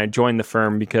about it when I joined the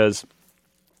firm, because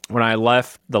when I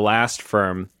left the last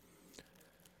firm,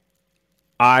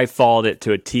 I followed it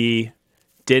to a T,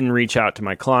 didn't reach out to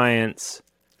my clients.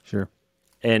 Sure.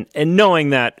 And knowing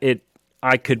that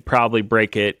I could probably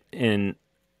break it in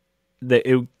that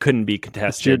it couldn't be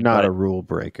contested. But you're not a rule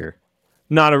breaker.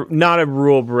 Not a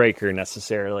rule breaker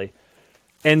necessarily.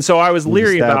 And so I was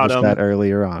leery about him. That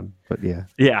earlier on, but yeah.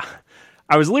 Yeah.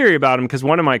 I was leery about him because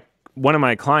one of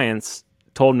my clients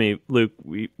told me, Luke,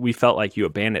 we felt like you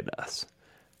abandoned us.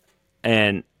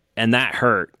 And that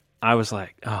hurt. I was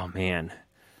like, oh man,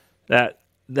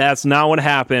 that's not what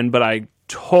happened, but I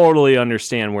totally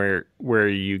understand where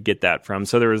you get that from.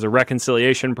 So there was a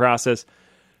reconciliation process.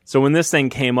 So when this thing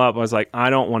came up, I was like, I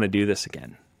don't want to do this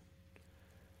again.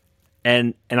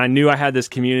 And I knew I had this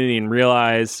community and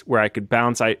Realize where I could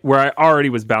where I already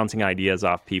was bouncing ideas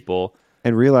off people.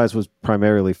 And Realize was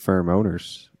primarily firm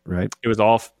owners, right?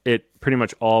 It pretty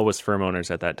much all was firm owners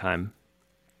at that time.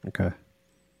 Okay.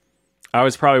 I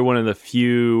was probably one of the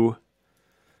few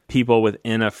people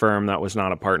within a firm that was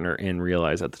not a partner in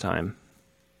Realize at the time.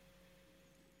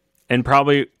 And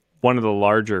probably one of the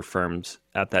larger firms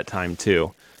at that time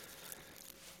too.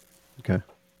 Okay.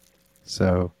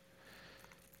 So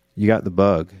you got the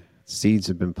bug. Seeds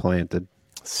have been planted.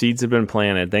 Seeds have been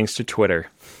planted thanks to Twitter.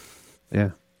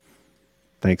 Yeah.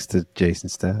 Thanks to Jason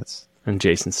Stats. And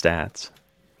Jason Stats.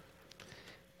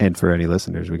 And for any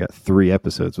listeners, we got 3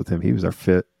 episodes with him. He was our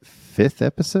fifth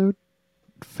episode?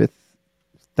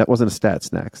 That wasn't a Stat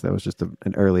Snacks. That was just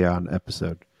an early on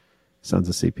episode. Sons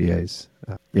of CPAs.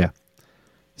 Yeah.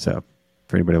 So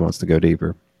for anybody who wants to go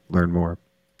deeper, learn more,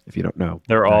 if you don't know.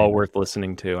 They're all worth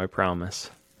listening to, I promise.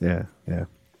 Yeah, yeah.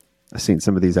 I've seen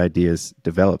some of these ideas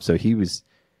develop. So he was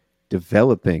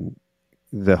developing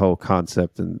the whole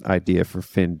concept and idea for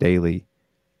Finn Daily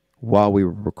while we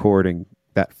were recording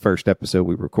that first episode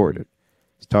we recorded.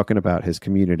 He's talking about his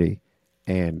community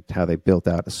and how they built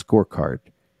out a scorecard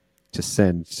to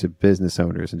send to business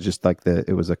owners. And just like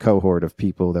it was a cohort of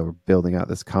people that were building out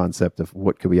this concept of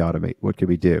what could we automate? What could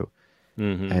we do?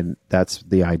 Mm-hmm. And that's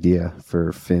the idea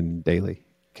for Finn Daily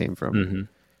came from. Mm-hmm.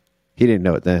 He didn't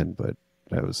know it then, but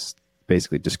I was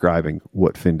basically describing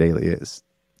what Finn Daily is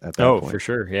at that point. For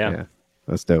sure. Yeah.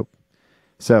 That's dope.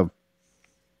 So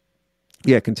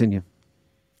yeah, continue.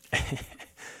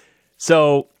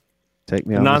 So take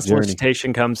me on this journey.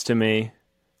 Non-solicitation comes to me.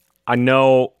 I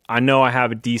know I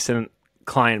have a decent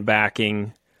client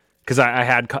backing because I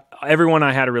had everyone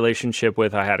I had a relationship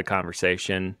with. I had a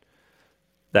conversation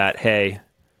that, hey,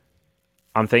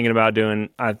 I'm thinking about going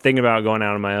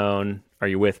out on my own. Are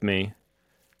you with me?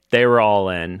 They were all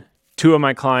in. Two of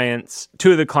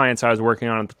the clients I was working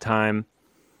on at the time,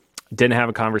 didn't have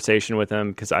a conversation with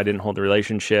them because I didn't hold the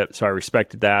relationship. So I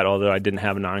respected that, although I didn't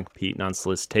have a non-compete,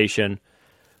 non-solicitation.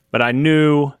 But I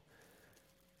knew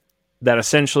that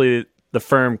essentially the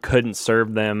firm couldn't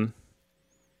serve them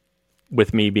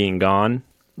with me being gone.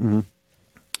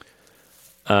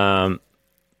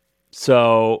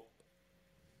 So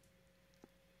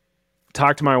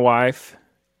talked to my wife,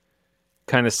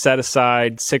 kind of set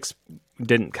aside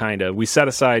we set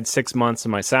aside 6 months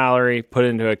of my salary, put it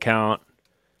into account,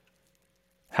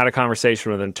 had a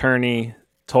conversation with an attorney,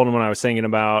 told him what I was thinking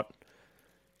about.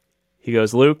 He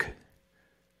goes, Luke,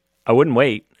 I wouldn't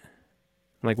wait.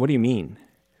 I'm like, what do you mean?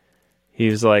 He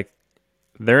was like,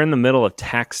 they're in the middle of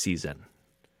tax season.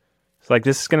 It's like,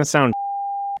 this is going to sound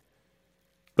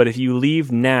but if you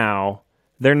leave now,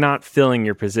 they're not filling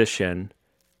your position,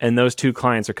 and those 2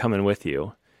 clients are coming with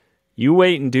you. You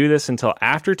wait and do this until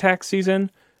after tax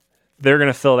season, they're going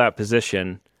to fill that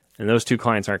position, and those 2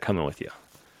 clients aren't coming with you.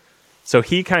 So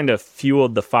he kind of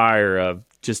fueled the fire of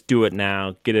just do it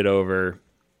now, get it over.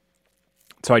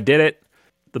 So I did it.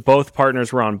 Both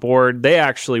partners were on board. They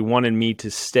actually wanted me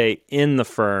to stay in the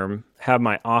firm, have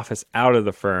my office out of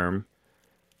the firm,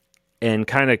 and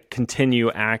kind of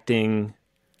continue acting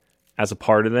as a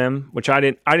part of them, which I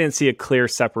didn't see a clear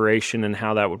separation in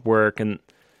how that would work. And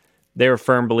they were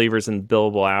firm believers in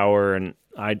billable hour, and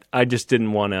I just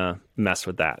didn't want to mess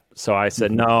with that. So I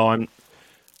said, no,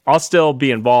 I'll still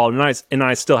be involved, and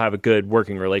I still have a good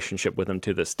working relationship with them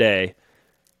to this day.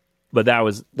 But that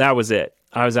was it.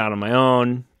 I was out on my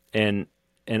own and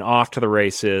off to the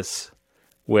races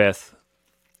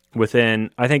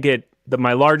within, I think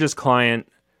my largest client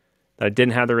that I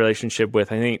didn't have the relationship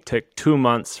with, I think it took 2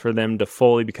 months for them to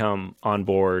fully become on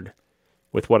board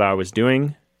with what I was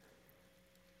doing.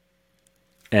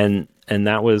 And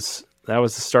that was the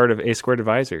start of A Squared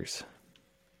Advisors.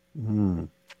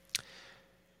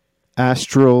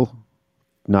 Astral,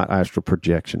 not astral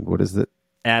projection. What is it?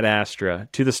 Ad Astra,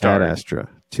 to the stars. Ad Astra,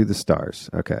 to the stars.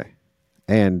 Okay.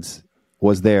 And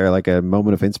was there like a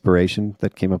moment of inspiration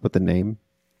that came up with the name?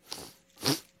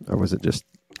 Or was it just...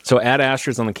 So Ad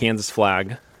Astra is on the Kansas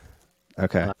flag.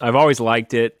 Okay. I've always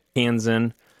liked it,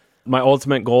 Kansan. My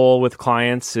ultimate goal with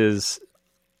clients is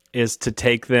to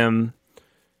take them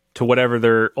to whatever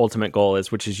their ultimate goal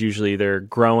is, which is usually they're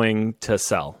growing to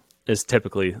sell, is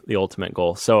typically the ultimate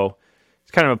goal. So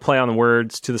it's kind of a play on the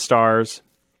words, to the stars.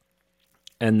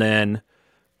 And then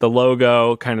the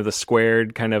logo, kind of the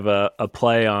squared, kind of a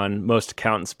play on most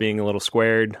accountants being a little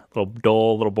squared, a little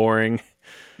dull, a little boring.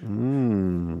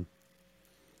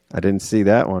 I didn't see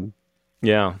that one.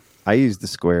 Yeah. I use the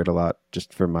squared a lot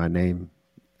just for my name,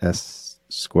 S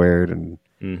squared, and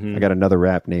I got another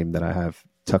rap name that I have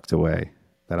tucked away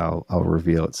that I'll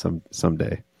reveal it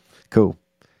someday. Cool.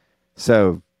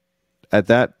 So at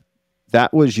that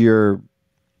was your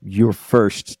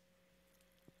first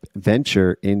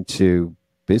venture into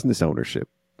business ownership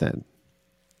then,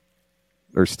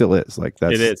 or still is, like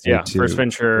that's it is, yeah. First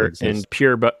venture in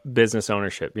pure business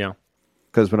ownership, yeah.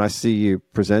 Because when I see you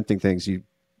presenting things, you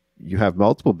have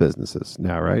multiple businesses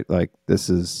now, right? Like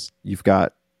you've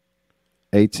got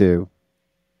A2,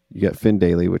 you got Fin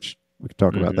Daily, which we could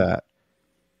talk about that.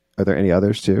 Are there any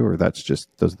others too, or those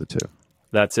are the 2?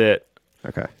 That's it.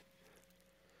 Okay.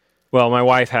 Well, my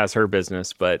wife has her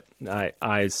business, but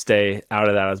I stay out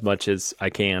of that as much as I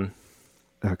can.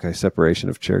 Okay, separation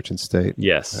of church and state.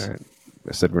 Yes. All right.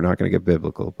 I said we're not going to get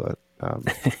biblical, but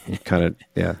kind of,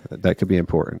 yeah, that could be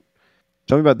important.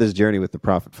 Tell me about this journey with the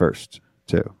Profit First,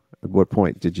 too. At what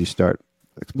point did you start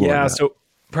exploring that? So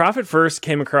Profit First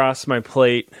came across my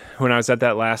plate when I was at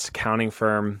that last accounting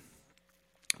firm.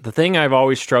 The thing I've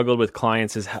always struggled with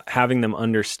clients is having them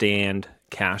understand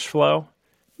cash flow.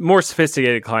 More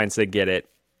sophisticated clients, they get it.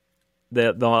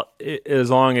 As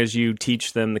long as you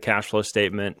teach them the cash flow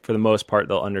statement, for the most part,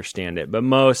 they'll understand it. But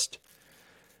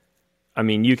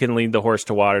you can lead the horse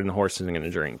to water and the horse isn't going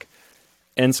to drink.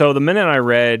 And so the minute I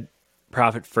read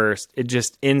Profit First, it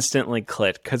just instantly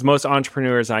clicked, because most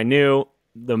entrepreneurs I knew,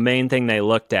 the main thing they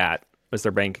looked at was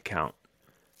their bank account.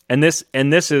 And this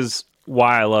is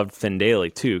why I loved Fin Daily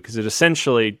too, because it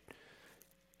essentially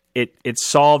it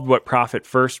solved what Profit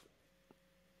First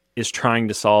is trying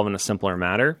to solve in a simpler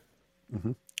manner.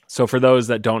 So for those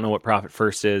that don't know what Profit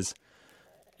First is,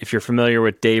 if you're familiar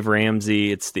with Dave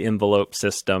Ramsey, it's the envelope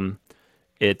system.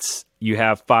 You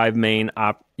have five main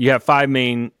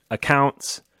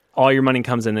accounts. All your money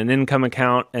comes in an income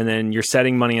account, and then you're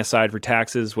setting money aside for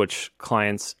taxes, which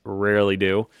clients rarely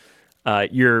do.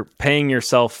 You're paying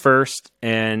yourself first,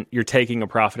 and you're taking a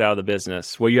profit out of the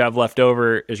business. What you have left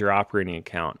over is your operating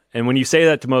account. And when you say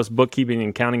that to most bookkeeping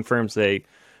and accounting firms, they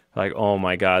like, oh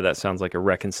my God, that sounds like a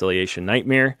reconciliation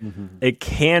nightmare. It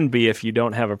can be if you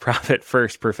don't have a Profit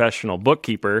First professional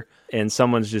bookkeeper and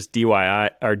someone's just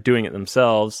DIY or doing it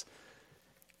themselves.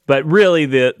 But really,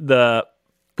 the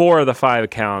 4 of the 5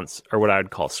 accounts are what I would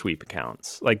call sweep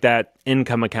accounts. Like that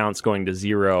income account's going to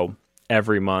zero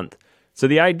every month. So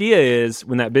the idea is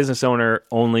when that business owner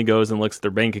only goes and looks at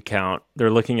their bank account, they're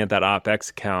looking at that OpEx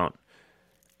account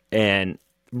and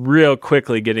real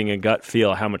quickly getting a gut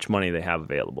feel how much money they have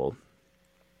available.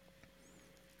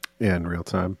 Yeah, in real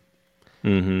time.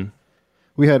 Mm-hmm.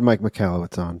 We had Mike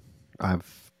McCallowitz on.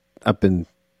 I've been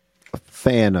a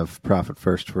fan of Profit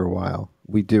First for a while.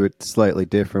 We do it slightly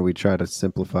different. We try to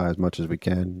simplify as much as we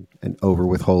can and over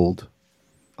withhold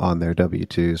on their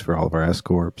W-2s for all of our S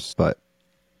corps, but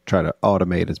try to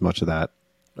automate as much of that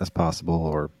as possible,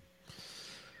 or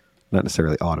not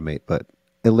necessarily automate, but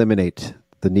eliminate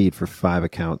the need for 5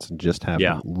 accounts and just have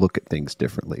them look at things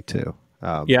differently too.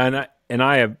 I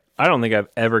don't think I've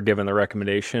ever given the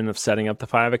recommendation of setting up the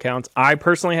 5 accounts. I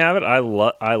personally have it. I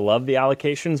love the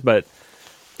allocations, but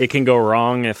it can go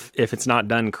wrong if it's not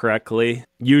done correctly.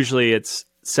 Usually it's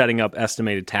setting up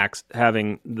estimated tax,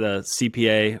 having the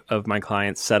CPA of my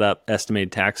clients set up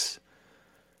estimated tax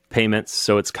payments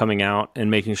so it's coming out, and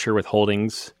making sure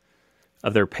withholdings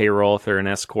of their payroll, if they're an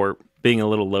S corp, being a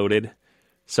little loaded.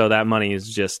 So that money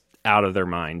is just out of their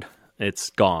mind. It's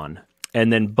gone.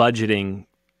 And then budgeting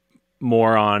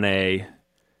more on a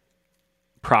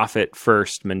profit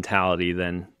first mentality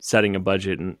than setting a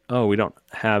budget and, we don't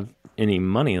have any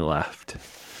money left.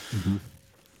 Mm-hmm.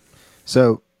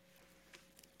 So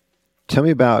tell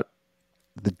me about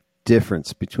the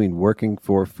difference between working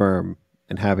for a firm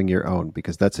and having your own,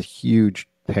 because that's a huge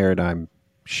paradigm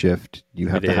shift. You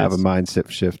have to have a mindset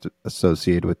shift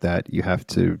associated with that. You have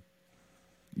to,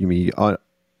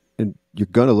 and you're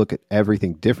going to look at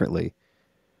everything differently.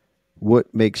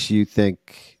 What makes you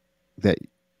think that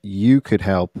you could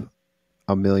help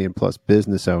a $1 million+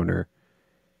 business owner?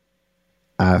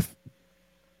 At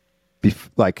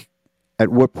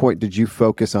what point did you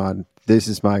focus on, this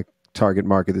is my target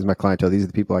market, this is my clientele, these are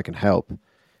the people I can help?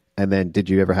 And then did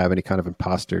you ever have any kind of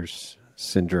imposter's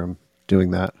syndrome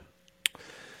doing that?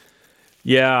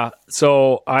 Yeah.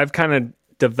 So I've kind of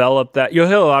developed that. You'll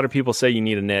hear a lot of people say you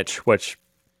need a niche, which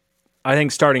I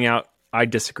think starting out, I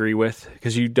disagree with,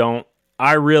 because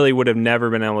I really would have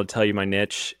never been able to tell you my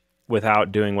niche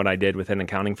without doing what I did within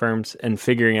accounting firms and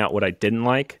figuring out what I didn't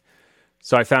like.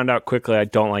 So I found out quickly I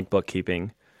don't like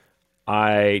bookkeeping.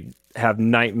 I have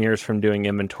nightmares from doing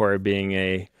inventory, being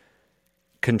a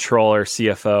controller,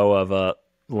 CFO of a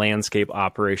landscape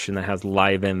operation that has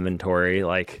live inventory.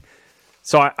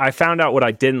 So I found out what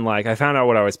I didn't like. I found out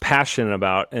what I was passionate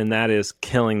about, and that is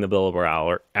killing the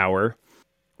billable hour.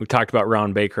 We talked about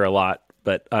Ron Baker a lot,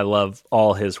 but I love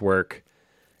all his work.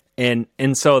 And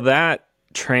so that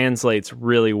translates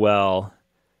really well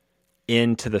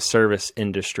into the service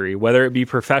industry, whether it be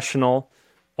professional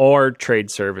or trade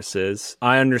services.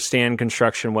 I understand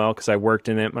construction well because I worked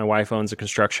in it. My wife owns a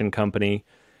construction company.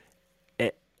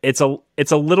 It's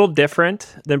a little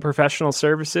different than professional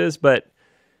services, but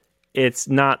it's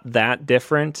not that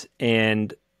different.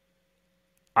 And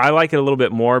I like it a little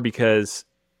bit more because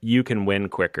you can win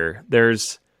quicker.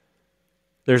 There's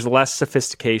less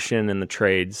sophistication in the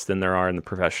trades than there are in the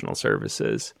professional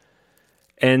services.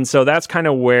 And so that's kind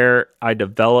of where I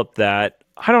developed that.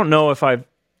 I don't know if I've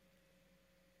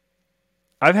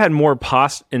had more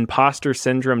imposter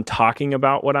syndrome talking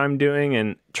about what I'm doing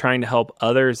and trying to help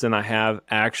others than I have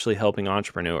actually helping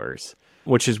entrepreneurs,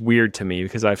 which is weird to me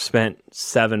because I've spent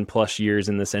 7+ years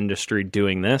in this industry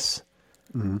doing this.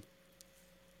 Mm-hmm.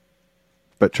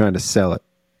 But trying to sell it.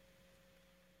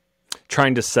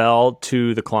 Trying to sell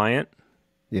to the client.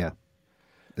 Yeah.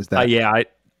 Is that?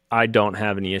 I don't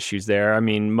have any issues there. I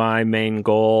mean, my main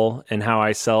goal and how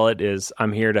I sell it is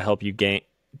I'm here to help you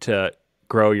to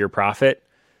grow your profit.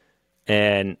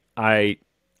 And I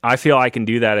feel I can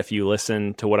do that if you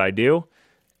listen to what I do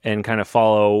and kind of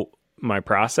follow my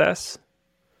process.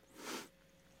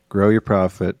 Grow your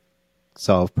profit,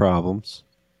 solve problems.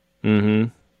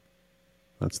 Mm-hmm.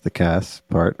 That's the CAS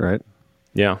part, right?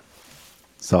 Yeah.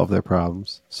 Solve their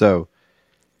problems. So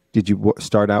did you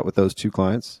start out with those 2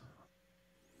 clients?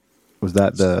 Was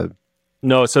that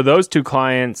No, so those 2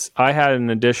 clients, I had an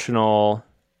additional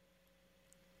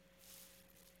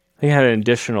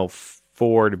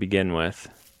 4 to begin with.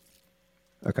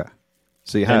 Okay.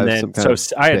 So you had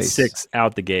I had 6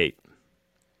 out the gate.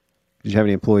 Did you have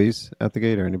any employees out the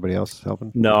gate or anybody else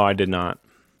helping? No, I did not.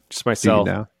 Just myself.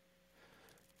 Do you now?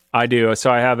 I do. So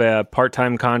I have a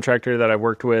part-time contractor that I've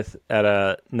worked with at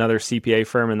another CPA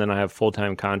firm, and then I have a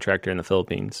full-time contractor in the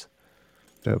Philippines.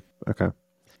 Dope. Okay.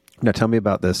 Now tell me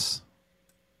about this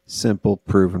simple,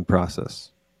 proven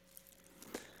process.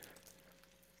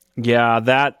 Yeah,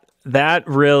 that That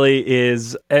really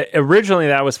is originally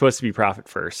that was supposed to be profit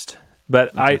first,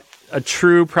 but a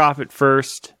true profit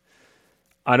first,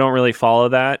 I don't really follow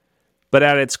that. But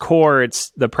at its core, it's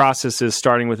the process is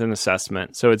starting with an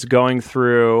assessment. So it's going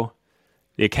through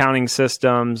the accounting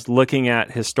systems, looking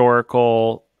at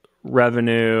historical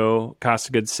revenue, cost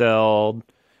of goods sold,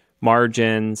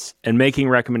 margins, and making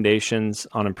recommendations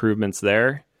on improvements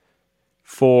there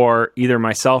for either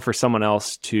myself or someone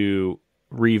else to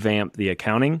revamp the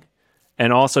accounting,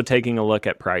 and also taking a look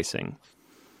at pricing.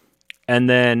 And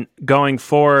then going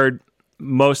forward,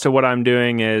 most of what I'm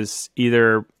doing is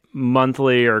either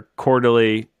monthly or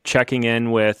quarterly checking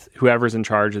in with whoever's in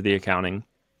charge of the accounting.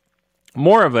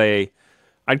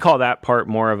 I'd call that part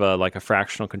more of a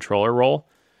fractional controller role.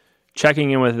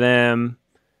 Checking in with them,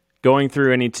 going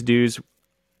through any to-dos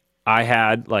I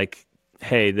had, like,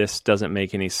 hey, this doesn't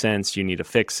make any sense, you need to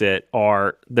fix it,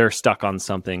 or they're stuck on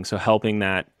something. So helping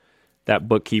that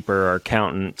bookkeeper or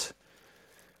accountant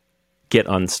get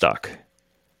unstuck.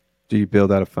 Do you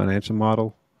build out a financial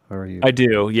model? How are you? I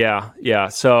do, yeah.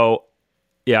 So,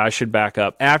 I should back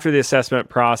up. After the assessment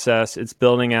process, it's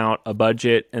building out a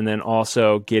budget and then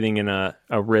also getting in a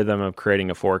rhythm of creating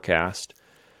a forecast.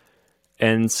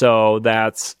 And so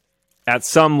that's at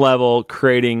some level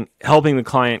helping the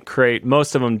client create.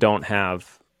 Most of them don't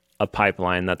have a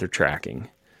pipeline that they're tracking.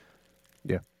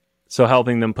 Yeah. So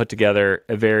helping them put together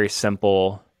a very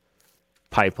simple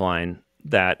pipeline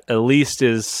that at least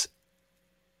is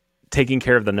taking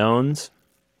care of the knowns.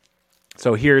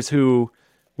 So here's who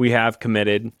we have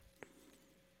committed,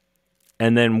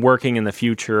 and then working in the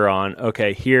future on,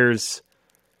 okay, here's,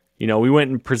 we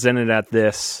went and presented at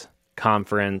this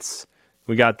conference.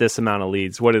 We got this amount of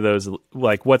leads. What are those,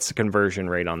 what's the conversion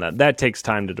rate on that? That takes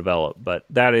time to develop, but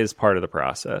that is part of the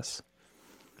process.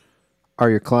 Are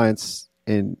your clients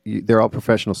they're all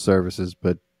professional services,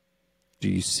 but do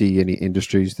you see any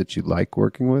industries that you like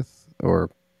working with, or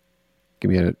give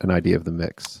me an idea of the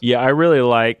mix? Yeah, I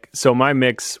really so my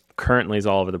mix currently is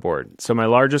all over the board. So my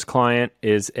largest client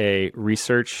is a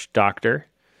research doctor,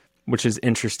 which is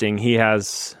interesting. He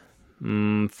has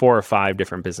 4 or 5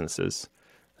 different businesses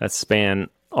that span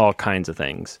all kinds of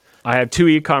things. I have 2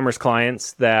 e-commerce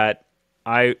clients that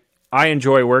I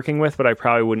enjoy working with, but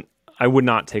I would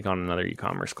not take on another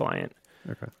e-commerce client.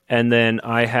 Okay. And then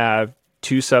I have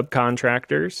 2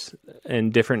 subcontractors in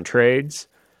different trades,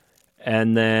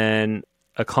 and then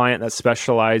a client that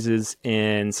specializes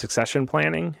in succession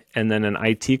planning, and then an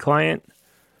IT client.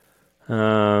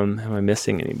 Am I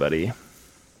missing anybody?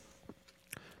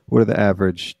 What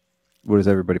does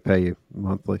everybody pay you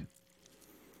monthly?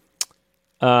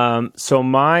 So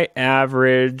my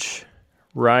average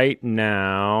right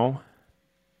now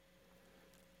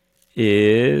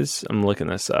is, I'm looking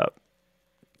this up,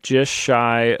 just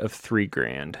shy of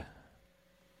 $3,000.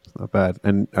 It's not bad.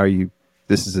 And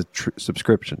this is a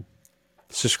subscription?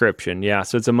 Subscription, yeah.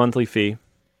 So it's a monthly fee.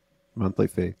 Monthly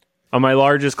fee. On my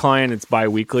largest client, it's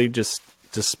bi-weekly, just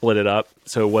to split it up,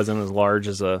 so it wasn't as large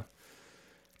as a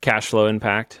cash flow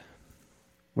impact.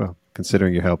 Well,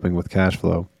 considering you're helping with cash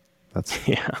flow, that's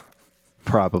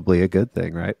probably a good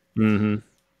thing, right? Mm-hmm.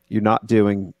 You're not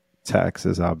doing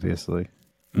taxes, obviously.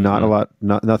 Mm-hmm. Not a lot.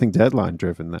 Nothing deadline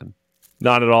driven then.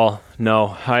 Not at all.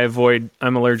 No,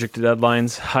 I'm allergic to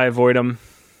deadlines. I avoid them.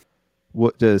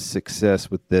 What does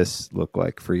success with this look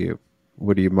like for you?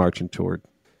 What are you marching toward?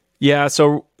 Yeah,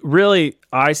 so really,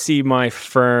 I see my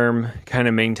firm kind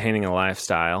of maintaining a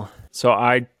lifestyle. So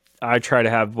I try to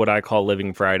have what I call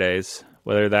living Fridays,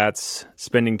 whether that's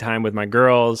spending time with my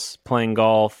girls, playing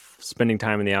golf, spending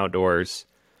time in the outdoors.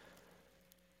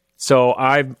 So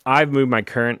I've moved my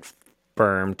current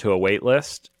firm to a wait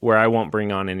list where I won't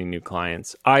bring on any new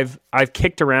clients. I've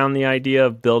kicked around the idea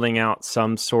of building out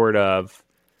some sort of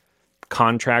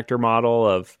contractor model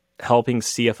of helping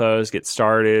CFOs get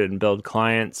started and build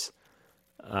clients.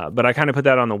 But I kind of put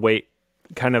that on the wait,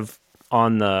 kind of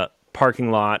on the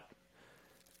parking lot,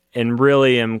 and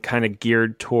really am kind of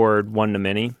geared toward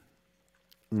one-to-many.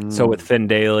 So with Fin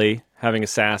Daily, having a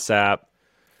SaaS app,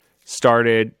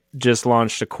 just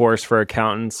launched a course for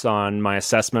accountants on my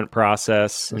assessment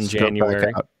process in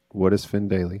January. What is Fin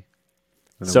Daily?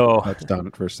 So we touched on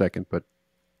it for a second, but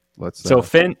let's.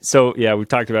 We've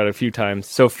talked about it a few times.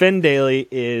 So Fin Daily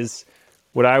is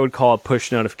what I would call a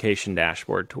push notification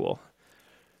dashboard tool.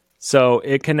 So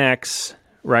it connects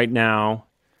right now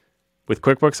with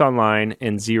QuickBooks Online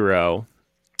and Xero,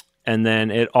 and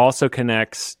then it also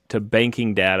connects to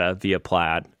banking data via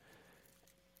Plaid,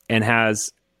 and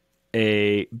has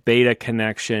a beta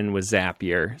connection with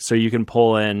Zapier. So you can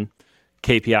pull in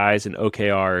KPIs and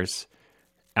OKRs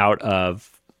out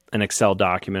of an Excel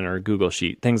document or a Google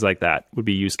sheet. Things like that would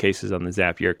be use cases on the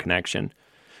Zapier connection.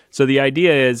 So the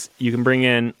idea is you can bring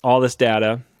in all this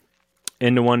data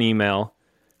into one email,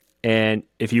 and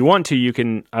if you want to, you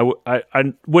can,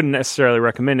 I wouldn't necessarily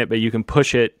recommend it, but you can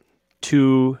push it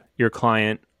to your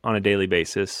client on a daily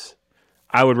basis.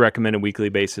 I would recommend a weekly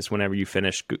basis whenever you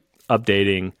finish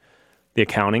updating the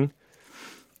accounting.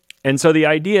 And so the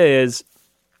idea is,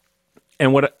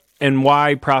 and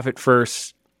why Profit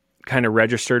First kind of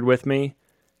registered with me,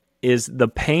 is the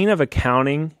pain of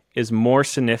accounting is more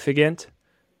significant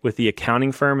with the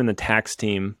accounting firm and the tax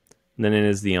team than it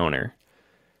is the owner.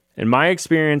 In my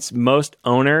experience, most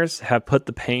owners have put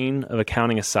the pain of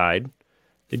accounting aside.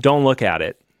 They don't look at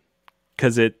it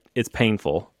because it's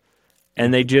painful.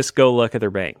 And they just go look at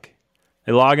their bank.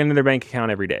 They log into their bank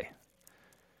account every day.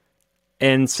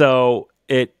 And so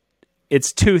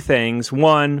it's two things.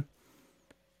 One,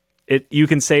 you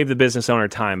can save the business owner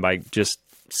time by just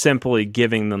simply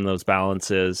giving them those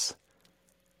balances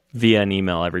via an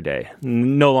email every day.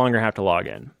 No longer have to log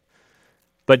in.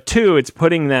 But two, it's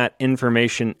putting that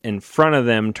information in front of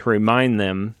them to remind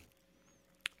them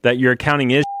that your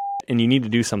accounting is and you need to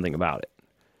do something about it.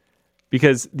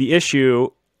 Because the issue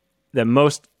that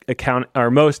most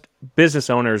business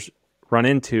owners run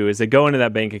into is they go into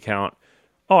that bank account,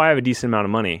 oh, I have a decent amount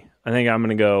of money. I think I'm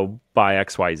going to go buy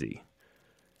XYZ.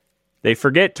 They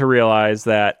forget to realize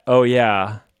that, oh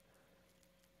yeah,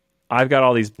 I've got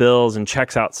all these bills and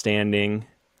checks outstanding,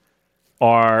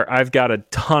 or I've got a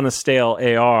ton of stale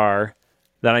AR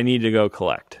that I need to go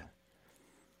collect.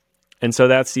 And so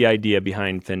that's the idea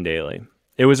behind FinDaily.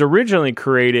 It was originally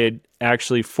created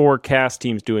actually for CAS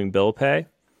teams doing bill pay.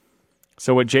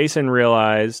 So what Jason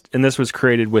realized, and this was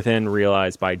created within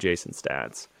Realize by Jason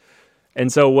Stats.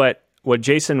 And so what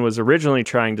Jason was originally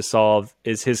trying to solve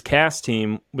is his CAS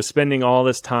team was spending all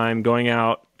this time going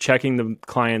out, checking the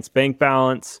client's bank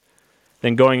balance,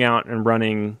 then going out and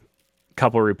running a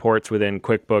couple of reports within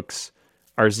QuickBooks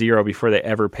or Xero before they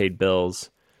ever paid bills.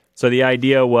 So the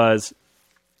idea was,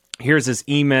 here's this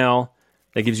email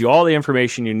that gives you all the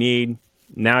information you need.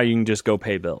 Now you can just go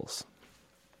pay bills.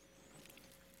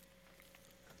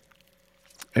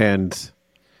 And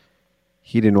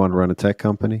he didn't want to run a tech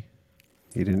company.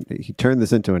 He turned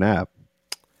this into an app.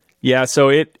 Yeah,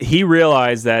 so he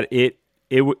realized that it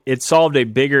solved a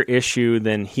bigger issue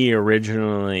than he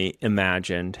originally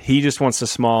imagined. He just wants to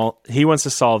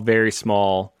solve very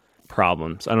small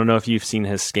problems. I don't know if you've seen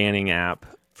his scanning app,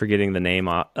 forgetting the name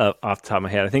off the top of my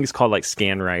head. I think it's called like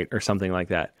ScanRight or something like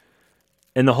that.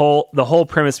 And the whole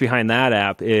premise behind that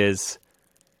app is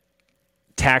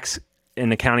tax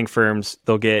and accounting firms,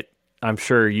 they'll get, I'm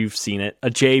sure you've seen it, a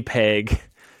JPEG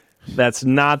that's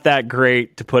not that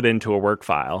great to put into a work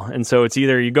file. And so it's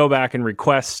either you go back and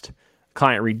request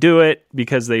client redo it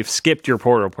because they've skipped your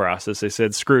portal process. They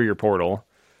said, screw your portal.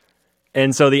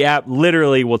 And so the app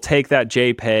literally will take that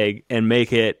JPEG and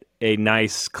make it a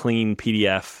nice, clean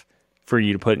PDF for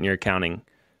you to put in your accounting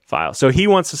file. So he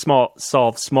wants to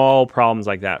solve small problems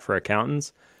like that for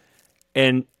accountants.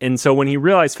 And so when he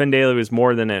realized FinDaily was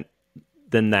more than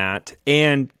that,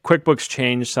 and QuickBooks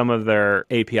changed some of their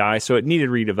API, so it needed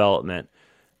redevelopment,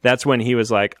 that's when he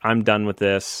was like, I'm done with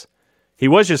this. He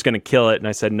was just going to kill it, and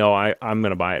I said, no, I'm going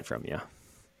to buy it from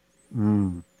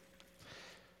you.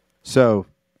 So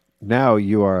now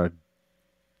you are a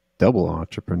double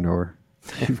entrepreneur.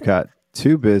 You've got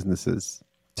two businesses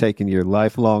taking your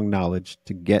lifelong knowledge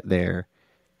to get there.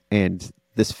 And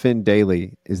this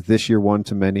FinDaily, is this your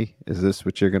one-to-many? Is this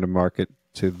what you're going to market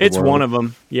to the It's world? one of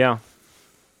them, yeah.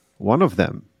 One of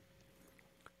them.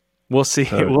 We'll see.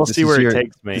 So we'll see where it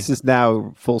takes me. This is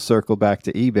now full circle back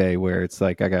to eBay, where it's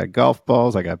like I got golf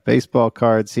balls, I got baseball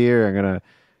cards here. I'm gonna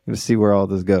see where all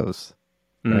this goes.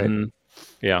 Right? Mm-hmm.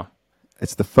 Yeah.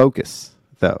 It's the focus,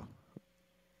 though.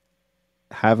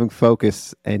 Having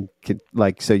focus and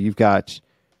so you've got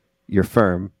your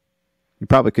firm. You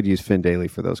probably could use FinDaily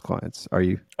for those clients. Are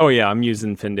you? Oh yeah, I'm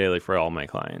using FinDaily for all my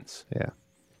clients. Yeah.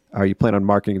 Are you planning on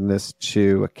marketing this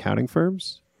to accounting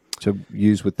firms to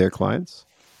use with their clients?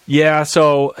 Yeah,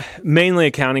 so mainly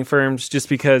accounting firms, just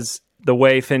because the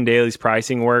way FinDaily's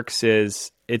pricing works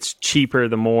is it's cheaper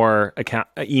the more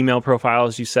email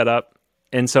profiles you set up.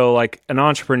 And so like an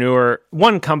entrepreneur,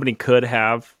 one company could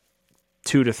have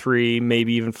 2 to 3,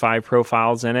 maybe even 5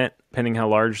 profiles in it, depending how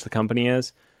large the company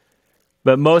is.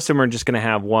 But most of them are just going to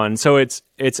have one. So it's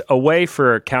a way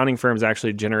for accounting firms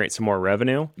actually to generate some more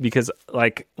revenue, because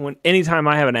like anytime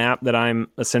I have an app that I'm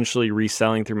essentially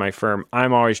reselling through my firm,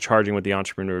 I'm always charging what the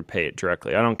entrepreneur would pay it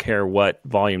directly. I don't care what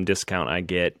volume discount I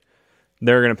get.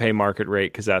 They're going to pay market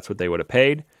rate because that's what they would have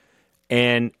paid.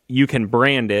 And you can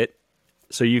brand it.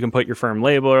 So you can put your firm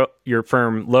label, your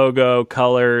firm logo,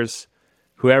 colors,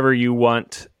 whoever you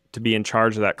want to be in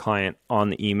charge of that client on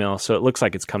the email, so it looks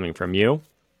like it's coming from you.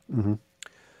 Mm-hmm.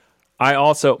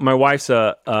 My wife's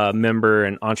a member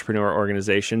in entrepreneur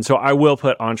organization, so I will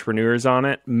put entrepreneurs on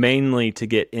it, mainly to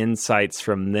get insights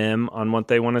from them on what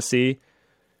they want to see,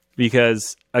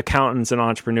 because accountants and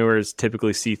entrepreneurs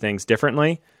typically see things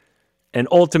differently. And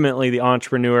ultimately, the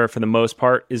entrepreneur, for the most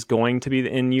part, is going to be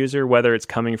the end user, whether it's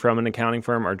coming from an accounting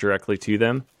firm or directly to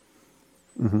them.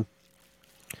 Mm-hmm.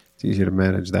 It's easier to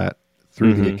manage that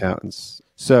through the accountants.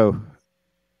 So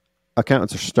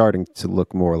accountants are starting to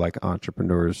look more like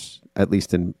entrepreneurs, at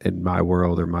least in my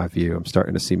world or my view. I'm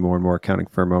starting to see more and more accounting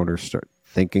firm owners start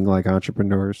thinking like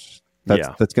entrepreneurs.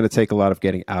 That's going to take a lot of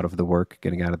getting out of the work,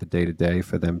 getting out of the day-to-day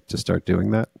for them to start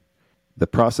doing that. The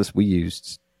process we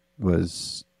used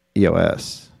was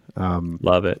EOS.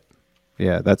 Love it.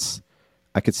 Yeah,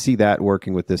 I could see that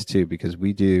working with this too, because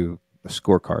we do a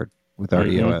scorecard with our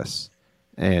EOS,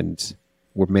 and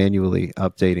we're manually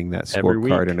updating that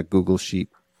scorecard in a Google Sheet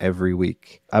every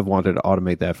week. I've wanted to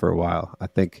automate that for a while. I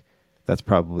think that's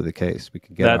probably the case. We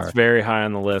can get that's very high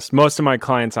on the list. Most of my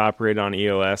clients operate on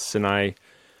EOS, and I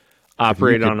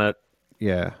operate on a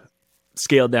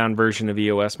scaled down version of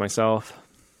EOS myself.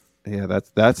 Yeah,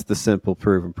 that's the simple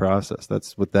proven process.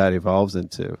 That's what that evolves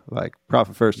into. Like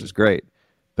Profit First is great,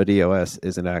 but EOS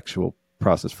is an actual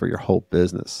process for your whole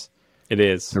business. It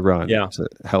is to run, to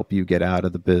help you get out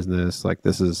of the business. Like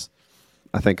this is,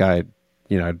 I think I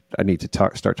need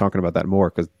to start talking about that more,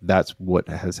 because that's what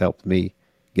has helped me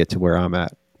get to where I'm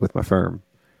at with my firm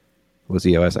was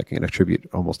EOS. I can attribute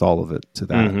almost all of it to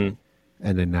that.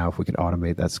 And then now if we could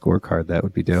automate that scorecard, that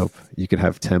would be dope. You could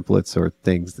have templates or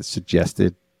things that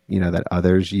suggested, that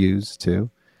others use too.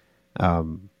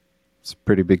 It's a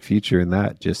pretty big feature in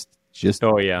that. Just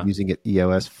using it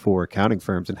EOS for accounting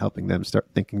firms and helping them start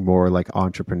thinking more like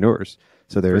entrepreneurs.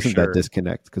 So there isn't that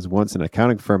disconnect, because once an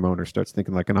accounting firm owner starts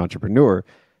thinking like an entrepreneur,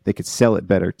 they could sell it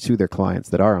better to their clients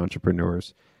that are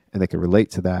entrepreneurs, and they could relate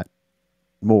to that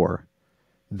more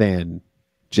than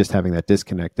just having that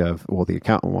disconnect of, well, the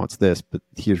accountant wants this, but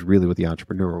here's really what the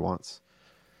entrepreneur wants.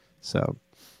 So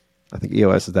I think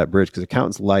EOS is that bridge, because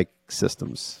accountants like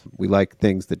systems. We like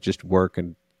things that just work,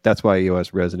 and that's why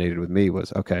EOS resonated with me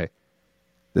was, okay,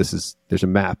 there's a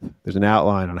map, there's an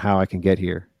outline on how I can get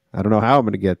here. I don't know how I'm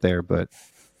going to get there, but it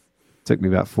took me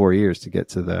about 4 years to get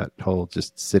to that whole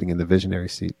just sitting in the visionary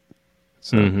seat.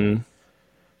 So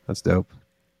that's dope.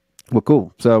 Well,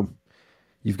 cool. So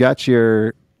you got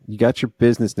your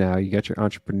business now, you got your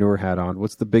entrepreneur hat on.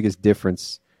 What's the biggest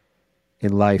difference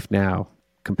in life now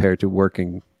compared to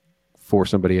working for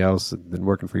somebody else than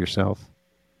working for yourself?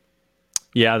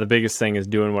 Yeah, the biggest thing is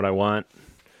doing what I want.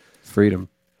 Freedom,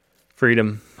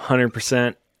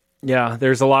 100%. Yeah,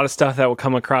 there's a lot of stuff that will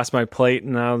come across my plate,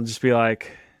 and I'll just be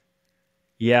like,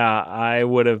 yeah, I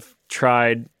would have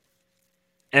tried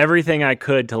everything I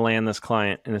could to land this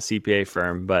client in a CPA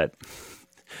firm, but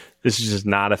this is just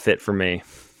not a fit for me.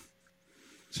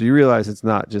 So you realize it's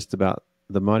not just about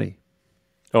the money.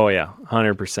 Oh, yeah,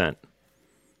 100%. It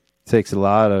takes a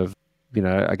lot of,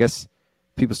 I guess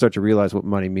people start to realize what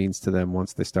money means to them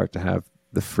once they start to have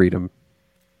the freedom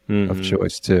of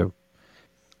choice too.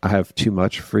 I have too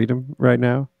much freedom right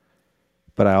now,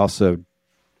 but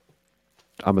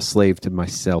I'm a slave to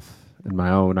myself and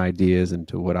my own ideas and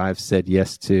to what I've said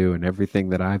yes to and everything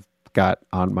that I've got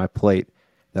on my plate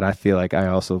that I feel like I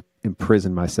also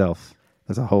imprison myself.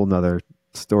 That's a whole nother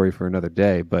story for another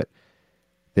day, but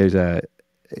there's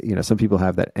some people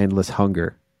have that endless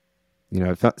hunger.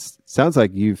 It sounds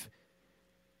like you've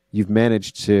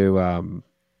managed to,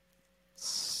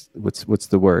 what's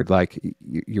the word? Like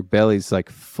your belly's like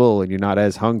full and you're not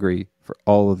as hungry for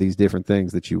all of these different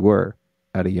things that you were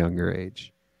at a younger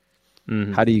age.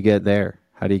 How do you get there?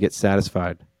 How do you get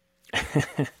satisfied?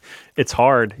 It's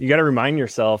hard. You got to remind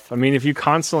yourself. I mean, if you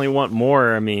constantly want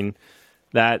more, I mean,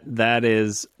 that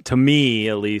is, to me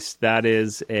at least, that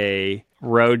is a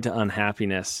road to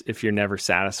unhappiness if you're never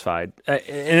satisfied.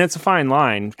 And it's a fine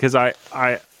line, because I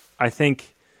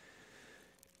think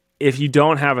if you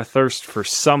don't have a thirst for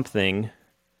something,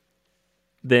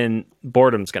 then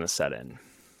boredom's going to set in.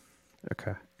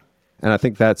 Okay. And I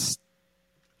think that's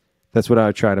what I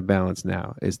would try to balance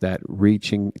now, is that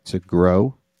reaching to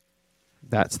grow.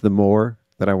 That's the more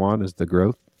that I want, is the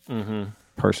growth.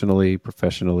 Personally,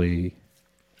 professionally,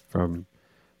 from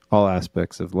all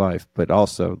aspects of life. But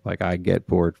also, like, I get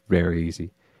bored very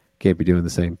easy. Can't be doing the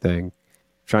same thing.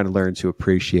 Trying to learn to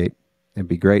appreciate and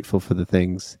be grateful for the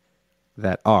things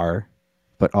that are,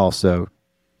 but also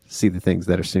see the things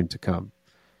that are soon to come.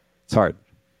 It's hard.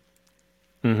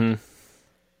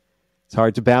 It's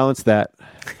hard to balance that.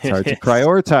 It's hard to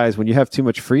prioritize. When you have too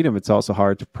much freedom, it's also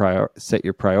hard to set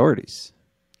your priorities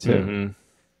too,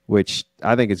 which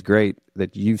I think is great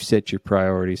that you've set your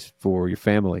priorities for your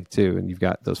family too. And you've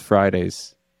got those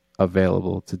Fridays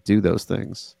available to do those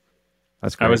things.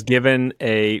 That's great. I was given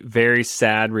a very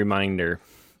sad reminder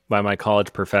by my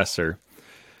college professor.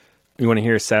 You want to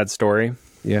hear a sad story?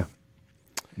 Yeah.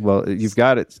 Well, you've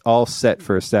got it all set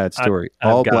for a sad story.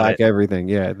 All black, everything.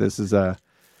 Yeah, this is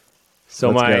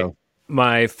So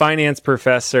my finance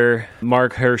professor,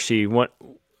 Mark Hershey,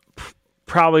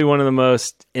 probably one of the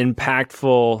most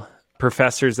impactful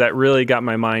professors that really got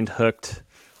my mind hooked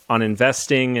on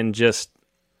investing and just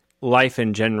life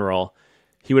in general.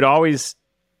 He would always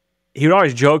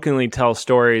jokingly tell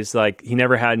stories like he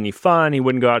never had any fun. He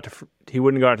wouldn't go out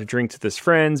to drink with his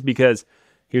friends because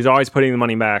he was always putting the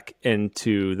money back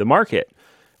into the market.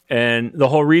 And the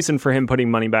whole reason for him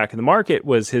putting money back in the market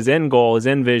was his end goal, his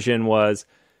end vision was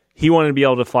he wanted to be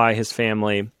able to fly his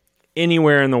family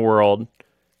anywhere in the world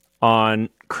on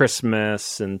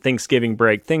Christmas and Thanksgiving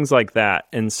break, things like that.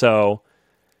 And so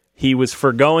he was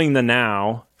forgoing the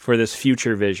now for this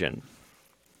future vision.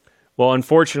 Well,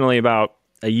 unfortunately, about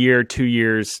a year, 2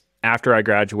 years after I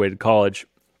graduated college,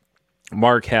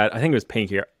 Mark had, I think it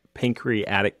was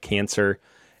pancreatic cancer.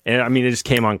 And I mean, it just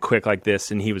came on quick like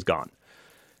this and he was gone.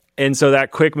 And so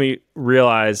that quick me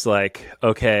realized like,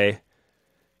 okay,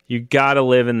 you got to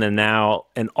live in the now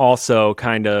and also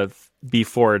kind of be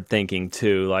forward thinking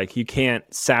too. Like you can't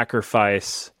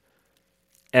sacrifice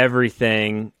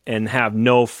everything and have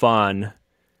no fun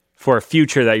for a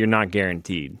future that you're not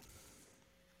guaranteed.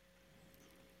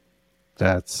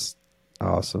 That's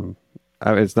awesome.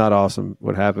 I mean, it's not awesome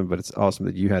what happened, but it's awesome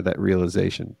that you had that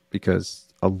realization because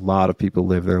a lot of people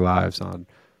live their lives on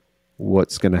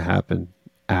what's going to happen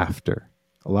after.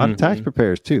 A lot of tax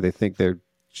preparers too. They think they're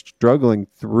struggling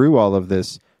through all of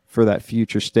this for that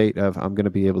future state of I'm going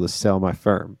to be able to sell my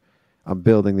firm. I'm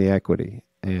building the equity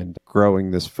and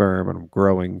growing this firm and I'm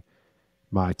growing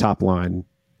my top line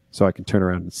so I can turn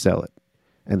around and sell it.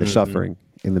 And they're suffering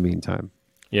in the meantime.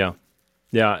 Yeah.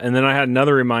 Yeah. And then I had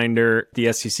another reminder,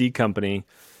 the SEC company,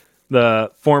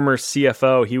 the former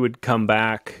CFO, he would come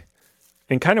back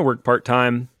and kind of work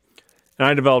part-time. And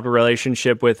I developed a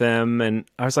relationship with him and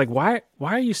I was like, why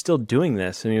are you still doing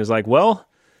this? And he was like, well,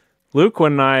 Luke,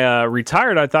 when I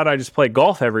retired, I thought I just play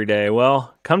golf every day.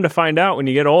 Well, come to find out when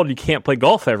you get old, you can't play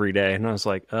golf every day. And I was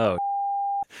like, oh,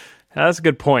 that's a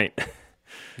good point.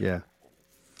 Yeah.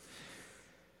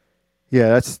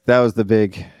 Yeah, that was the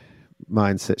big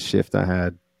mindset shift I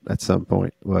had at some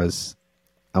point was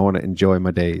I want to enjoy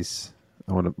my days.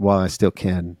 I want to, while I still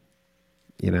can,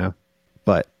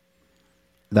 but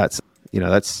that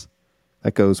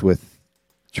goes with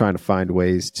trying to find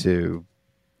ways to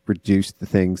reduce the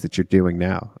things that you're doing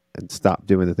now and stop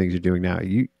doing the things you're doing now.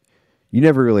 You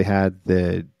never really had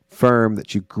the firm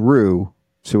that you grew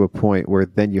to a point where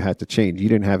then you had to change. You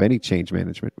didn't have any change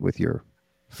management with your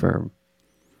firm.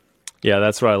 Yeah,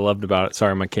 that's what I loved about it.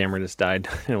 Sorry, my camera just died.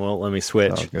 It won't let me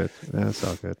switch. It's all good. That's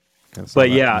all good. But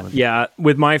yeah,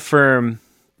 with my firm,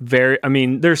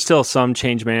 there's still some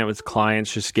change management with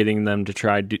clients, just getting them to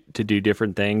try to do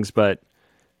different things, but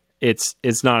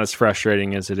it's not as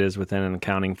frustrating as it is within an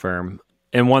accounting firm.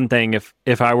 And one thing,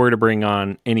 if I were to bring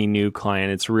on any new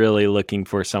client, it's really looking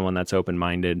for someone that's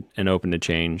open-minded and open to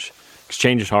change, because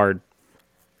change is hard.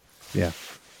 Yeah.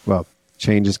 Well,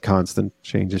 change is constant.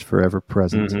 Change is forever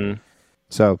present.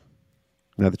 So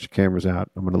now that your camera's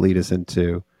out, I'm going to lead us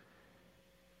into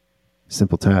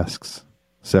simple tasks.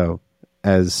 So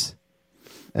as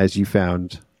you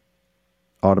found,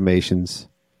 automations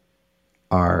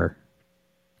are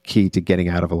key to getting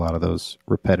out of a lot of those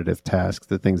repetitive tasks,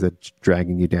 the things that's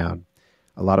dragging you down.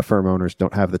 A lot of firm owners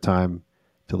don't have the time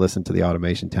to listen to the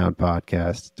Automation Town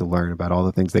podcast to learn about all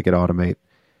the things they could automate.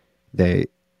 They,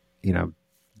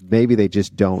 maybe they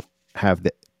just don't have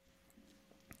the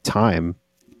time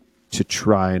to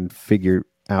try and figure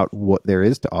out what there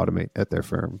is to automate at their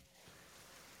firm.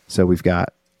 So we've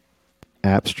got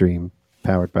AppStream,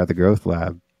 powered by the Growth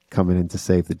Lab, coming in to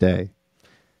save the day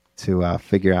to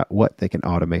figure out what they can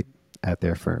automate at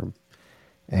their firm.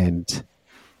 And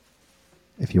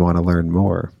if you want to learn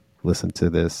more, listen to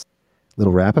this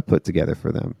little wrap I put together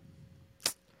for them.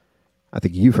 I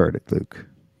think you've heard it, Luke,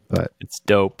 but it's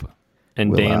dope.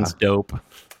 And Dan's dope.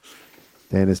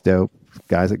 Dan is dope.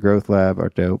 Guys at Growth Lab are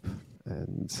dope.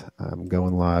 And I'm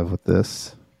going live with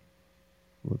this.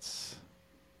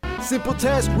 Simple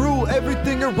task rule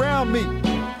everything around me.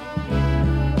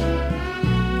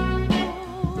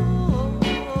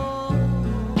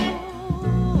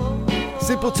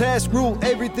 Simple task rule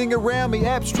everything around me.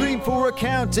 App stream for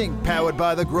accounting, powered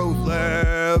by the Growth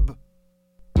Lab.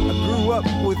 I grew up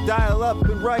with dial up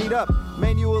and write up.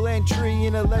 Manual entry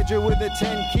in a ledger with a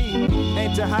 10 key.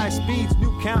 Enter high speeds,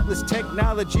 new countless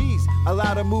technologies.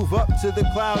 Allow to move up to the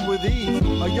cloud with ease.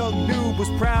 A young noob was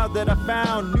proud that I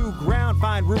found new ground.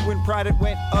 Find ruin pride, it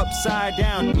went upside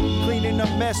down. Cleaning a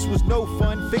mess was no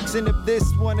fun. Fixing up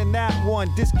this one and that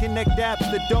one. Disconnect apps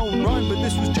that don't run. But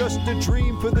this was just a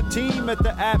dream for the team at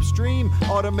the app stream.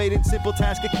 Automated simple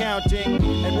task accounting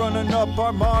and running up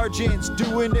our margins.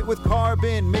 Doing it with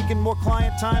Carbon, making more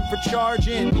client time for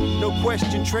charging. No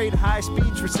question, trade high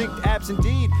speeds for synced apps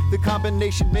indeed. The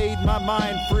combination made my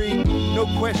mind free. No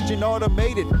question,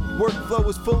 automated. Workflow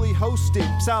was fully hosted.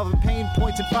 Solving pain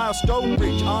points and file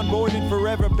storage. Onboarding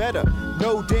forever better.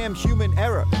 No damn human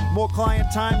error. More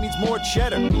client time means more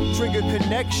cheddar. Trigger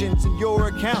connections in your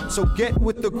account. So get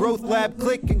with the Growth Lab,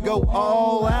 click and go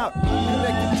all out.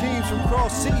 Connected teams from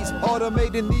cross seas.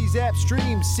 Automating these app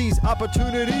streams. Seize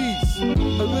opportunities.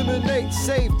 Eliminate,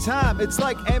 save time. It's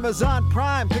like Amazon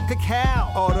Prime. Pick a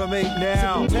cow. Automate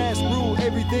now. Simple task rule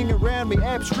everything around me.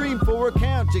 App stream for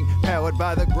accounting. Powered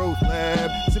by the Growth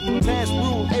Lab. Simple task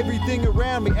rule everything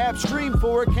around me. App stream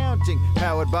for accounting.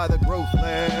 Powered by the Growth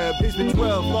Lab. It's been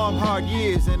 12 long hard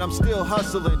years and I'm still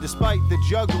hustling. Despite the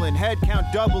juggling,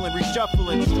 headcount doubling,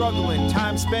 reshuffling, struggling.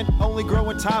 Time spent only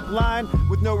growing top line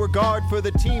with no regard for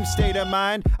the team state of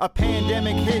mind. A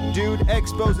pandemic hit, dude,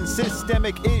 exposing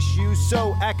systemic issues.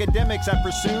 So academics I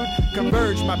pursued.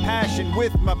 Converged my passion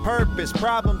with my purpose.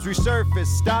 Problems resurfaced.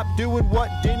 Stopped doing what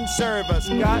didn't serve us.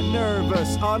 Got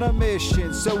nervous on a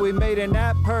mission, so we made an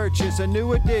app purchase. A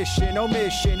new edition,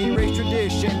 omission, erase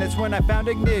tradition. That's when I found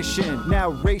ignition. Now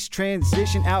race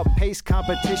transition, outpace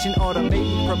competition.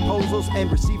 Automating proposals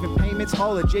and receiving payments.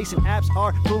 All adjacent apps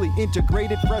are fully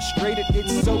integrated. Frustrated,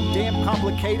 it's so damn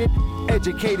complicated.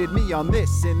 Educated me on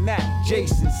this and that.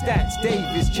 Jason, Stats,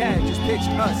 Davis, Chad just pitched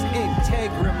us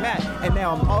Integramat. And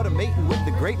now I'm automating with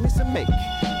the greatness I make.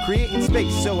 Creating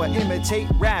space so I imitate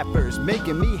rappers,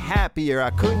 making me happier. I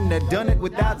couldn't have done it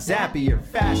without Zapier.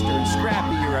 Faster and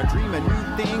scrappier, I dream of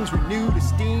new things, renewed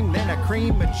esteem. Then I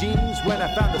cream my jeans when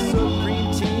I found the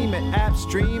Supreme team at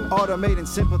AppStream. Automating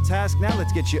simple tasks, now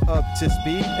let's get you up to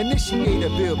speed. Initiate a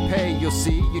bill pay, you'll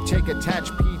see. You take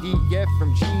attached PDF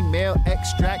from Gmail,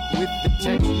 extract with the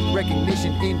text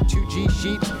recognition into G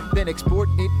Sheets, then export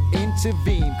it into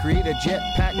Veeam. Create a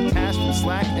Jetpack task from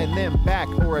Slack and then back,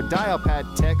 or a dial pad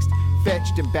text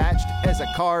fetched and batched as a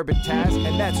Carbon task.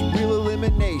 And that's real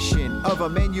elimination of a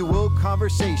manual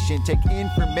conversation. Take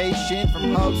information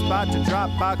from HubSpot to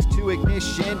Dropbox to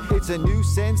Ignition. It's a new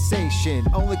sensation.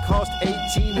 Only cost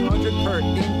 $1,800 per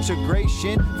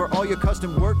integration for all your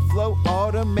custom workflow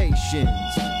automations.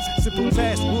 Simple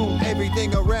task rule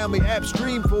everything around me. App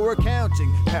stream for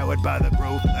accounting, powered by the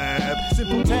Growth Lab.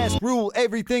 Simple task rule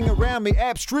everything around me.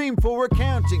 App stream for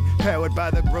accounting, powered by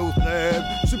the Growth Lab.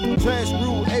 Simple task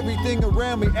rule everything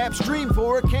around me. App stream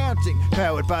for accounting,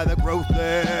 powered by the Growth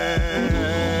Lab.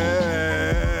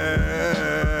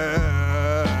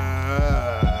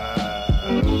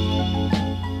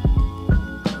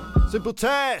 Simple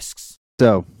tasks.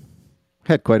 So,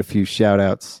 had quite a few shout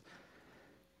outs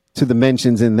to the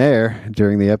mentions in there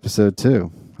during the episode too.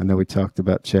 I know we talked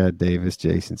about Chad Davis,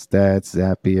 Jason Stats,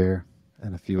 Zapier,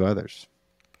 and a few others.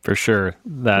 For sure.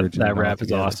 That rap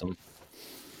is awesome.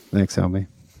 Thanks, homie.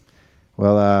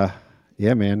 Well,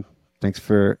 yeah, man. Thanks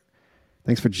for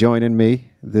joining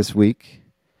me this week.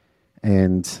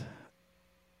 And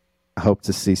I hope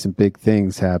to see some big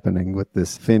things happening with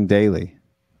this Fin Daily.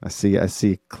 I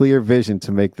see clear vision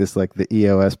to make this like the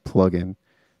EOS plugin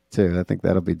too. I think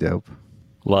that'll be dope.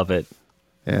 Love it.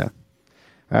 Yeah.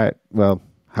 All right. Well,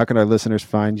 how can our listeners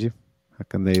find you? How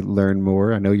can they learn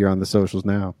more? I know you're on the socials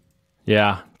now.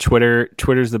 Yeah.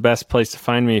 Twitter's the best place to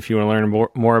find me if you want to learn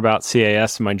more about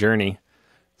CAS and my journey.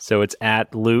 So it's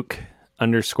at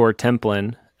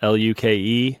Luke_Templin,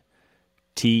 LUKETEMPLIN.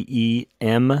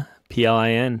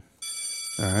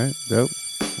 All right. Dope.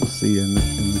 We'll see you in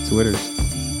the Twitters.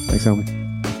 Thanks, homie.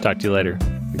 Talk to you later.